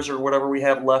 hours or whatever we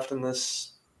have left in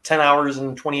this 10 hours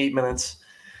and 28 minutes.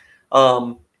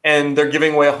 And they're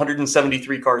giving away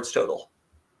 173 cards total.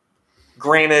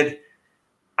 Granted,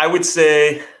 I would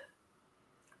say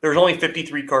there's only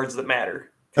 53 cards that matter.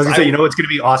 I was going to say, you know what's going to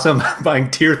be awesome? Buying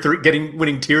tier 3,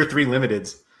 winning tier 3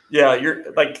 limiteds. Yeah,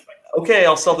 you're like, okay,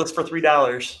 I'll sell this for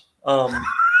 $3.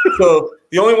 So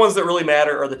the only ones that really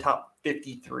matter are the top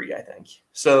 53, I think.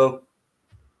 So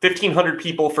 1,500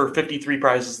 people for 53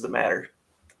 prizes that matter.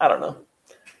 I don't know.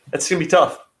 It's going to be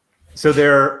tough. So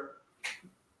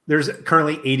there's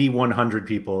currently 8,100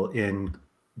 people in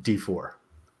D4,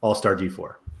 All-Star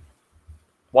D4.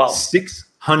 Wow.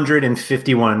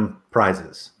 651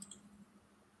 prizes.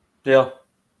 Yeah.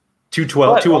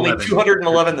 211. Only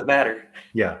 211 that matter.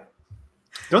 Yeah.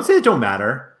 Don't say it don't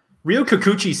matter. Ryo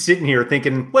Kikuchi's sitting here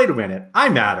thinking, wait a minute, I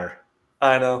matter.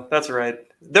 I know. That's right.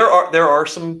 There are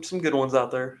some good ones out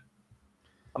there.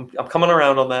 I'm coming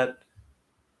around on that.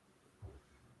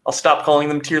 I'll stop calling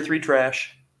them tier 3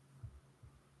 trash.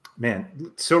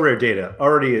 Man, so rare data.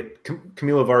 Already,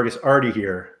 Camilo Vargas already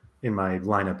here in my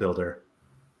lineup builder.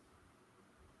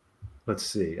 Let's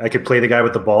see. I could play the guy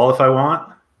with the ball if I want.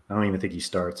 I don't even think he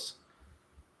starts.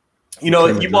 You know,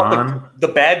 you bought the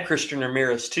bad Christian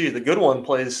Ramirez too. The good one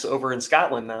plays over in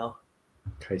Scotland now.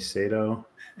 Caicedo.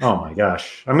 Oh my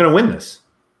gosh. I'm going to win this.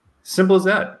 Simple as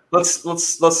that. Let's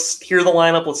hear the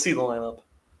lineup. Let's see the lineup.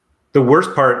 The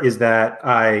worst part is that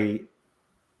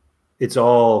it's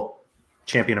all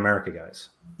Champion America guys.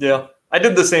 Yeah, I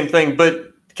did the same thing,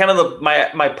 but kind of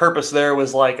my purpose there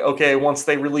was like, okay, once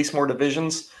they release more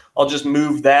divisions, I'll just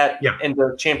move that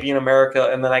into Champion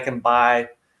America, and then I can buy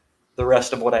the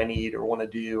rest of what I need or want to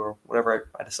do or whatever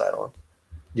I decide on.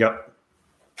 Yep.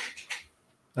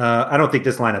 I don't think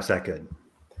this lineup's that good.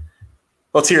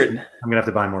 Let's hear it. I'm going to have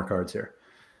to buy more cards here.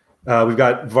 We've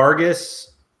got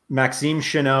Vargas, Maxime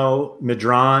Chanot,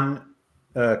 Medran,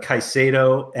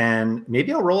 Caicedo, and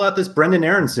maybe I'll roll out this Brendan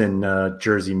Aronson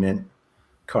jersey mint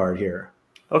card here.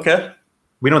 Okay.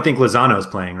 We don't think Lozano's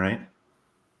playing, right?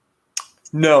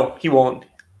 No, he won't.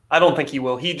 I don't think he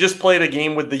will. He just played a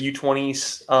game with the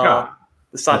U20s,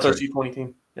 the Santos right. U20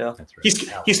 team. Yeah, that's right.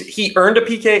 He earned a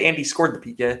PK and he scored the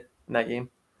PK in that game.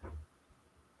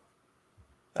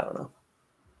 I don't know.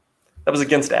 That was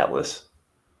against Atlas.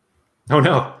 Oh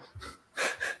no,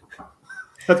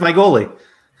 that's my goalie.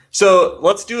 So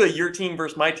let's do a your team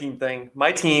versus my team thing.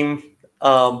 My team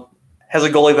has a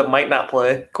goalie that might not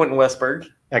play, Quentin Westberg.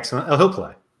 Excellent. Oh, he'll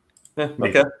play. Yeah,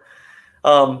 okay.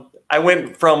 I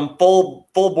went from full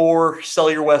bore sell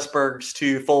your Westbergs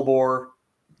to full bore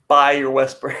buy your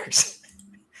Westbergs.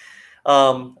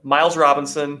 Miles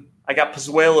Robinson. I got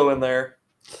Pozuelo in there.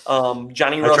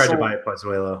 Johnny Russell. I tried to buy a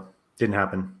Pozuelo. Didn't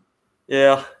happen.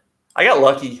 Yeah. I got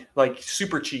lucky, like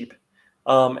super cheap.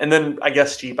 And then I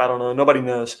guess cheap. I don't know. Nobody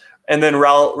knows. And then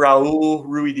Raul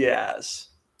Ruidiaz.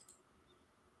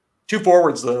 2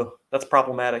 forwards, though. That's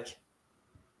problematic.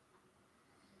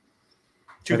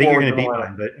 I think you're going to beat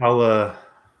mine, but I'll.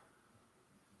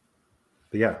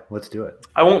 But yeah, let's do it.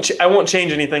 I won't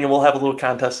change anything, and we'll have a little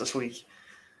contest this week.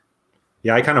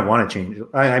 Yeah, I kind of want to change.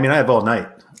 I mean, I have all night.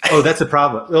 Oh, that's the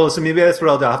problem. Oh, so maybe that's what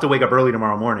I'll do. I'll have to wake up early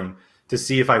tomorrow morning to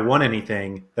see if I won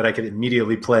anything that I could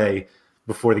immediately play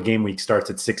before the game week starts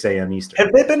at 6 a.m. Eastern.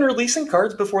 Have they been releasing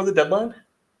cards before the deadline?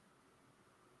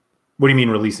 What do you mean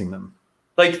releasing them?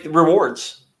 Like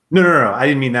rewards? No. I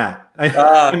didn't mean that.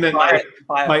 I meant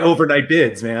my overnight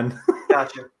bids, man.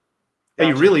 Gotcha.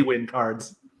 You really win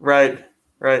cards. Right.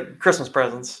 Christmas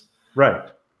presents. Right.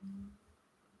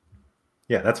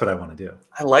 Yeah, that's what I want to do.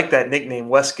 I like that nickname,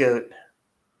 Westgoat.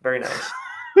 Very nice.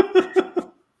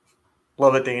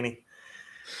 Love it, Danny.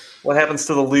 What happens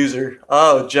to the loser?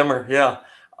 Oh, Jimmer, yeah.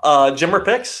 Jimmer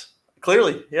picks,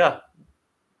 clearly, yeah.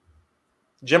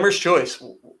 Jimmer's choice,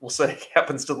 we'll say,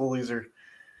 happens to the loser.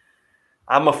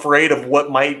 I'm afraid of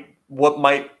what might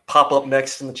pop up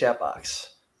next in the chat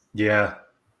box. Yeah.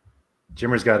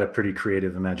 Jimmer's got a pretty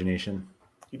creative imagination.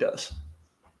 He does.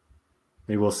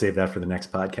 Maybe we'll save that for the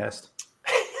next podcast.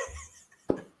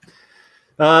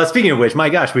 Speaking of which, my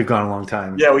gosh, we've gone a long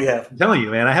time. Yeah, we have. I'm telling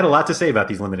you, man, I had a lot to say about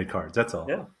these limited cards. That's all.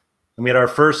 Yeah. And we had our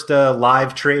first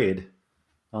live trade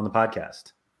on the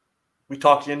podcast. We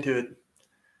talked you into it.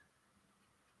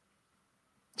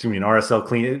 It's going to be an RSL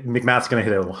clean. McMath's going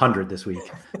to hit 100 this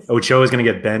week. Ochoa is going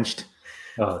to get benched.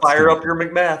 Fire up your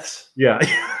McMaths. Yeah,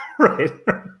 right.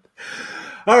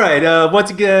 All right. Once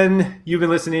again, you've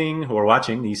been listening or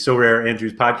watching the So Rare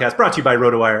Andrews podcast, brought to you by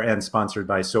RotoWire and sponsored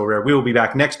by So Rare. We will be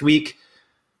back next week,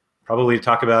 probably to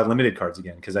talk about limited cards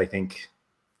again, because I think,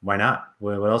 why not?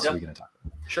 What else are we going to talk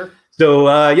about? Sure. So,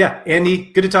 Andy,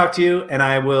 good to talk to you, and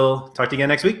I will talk to you again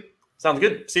next week. Sounds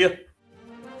good. See you.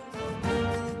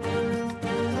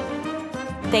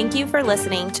 Thank you for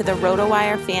listening to the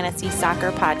RotoWire Fantasy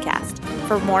Soccer Podcast.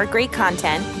 For more great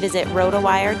content, visit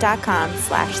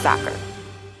rotowire.com/soccer.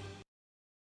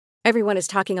 Everyone is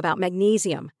talking about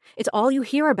magnesium. It's all you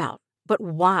hear about. But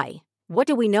why? What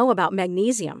do we know about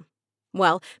magnesium?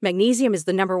 Well, magnesium is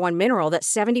the #1 mineral that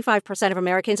 75% of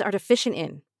Americans are deficient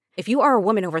in. If you are a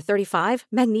woman over 35,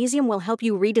 magnesium will help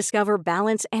you rediscover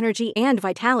balance, energy, and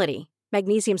vitality.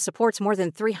 Magnesium supports more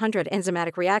than 300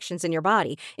 enzymatic reactions in your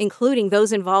body, including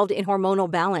those involved in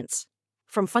hormonal balance.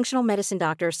 From functional medicine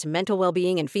doctors to mental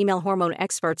well-being and female hormone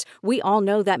experts, we all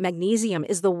know that magnesium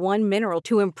is the one mineral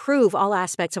to improve all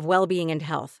aspects of well-being and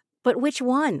health. But which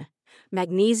one?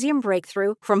 Magnesium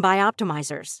Breakthrough from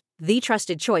Bioptimizers, the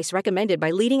trusted choice recommended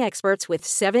by leading experts with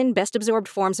 7 best-absorbed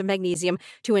forms of magnesium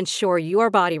to ensure your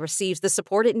body receives the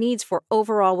support it needs for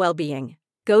overall well-being.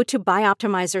 Go to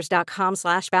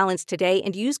bioptimizers.com/balance today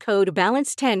and use code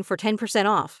BALANCE10 for 10%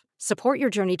 off. Support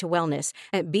your journey to wellness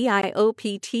at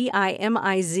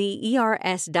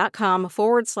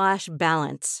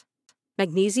bioptimizers.com/balance.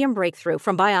 Magnesium Breakthrough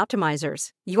from Bioptimizers,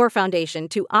 your foundation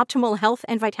to optimal health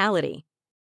and vitality.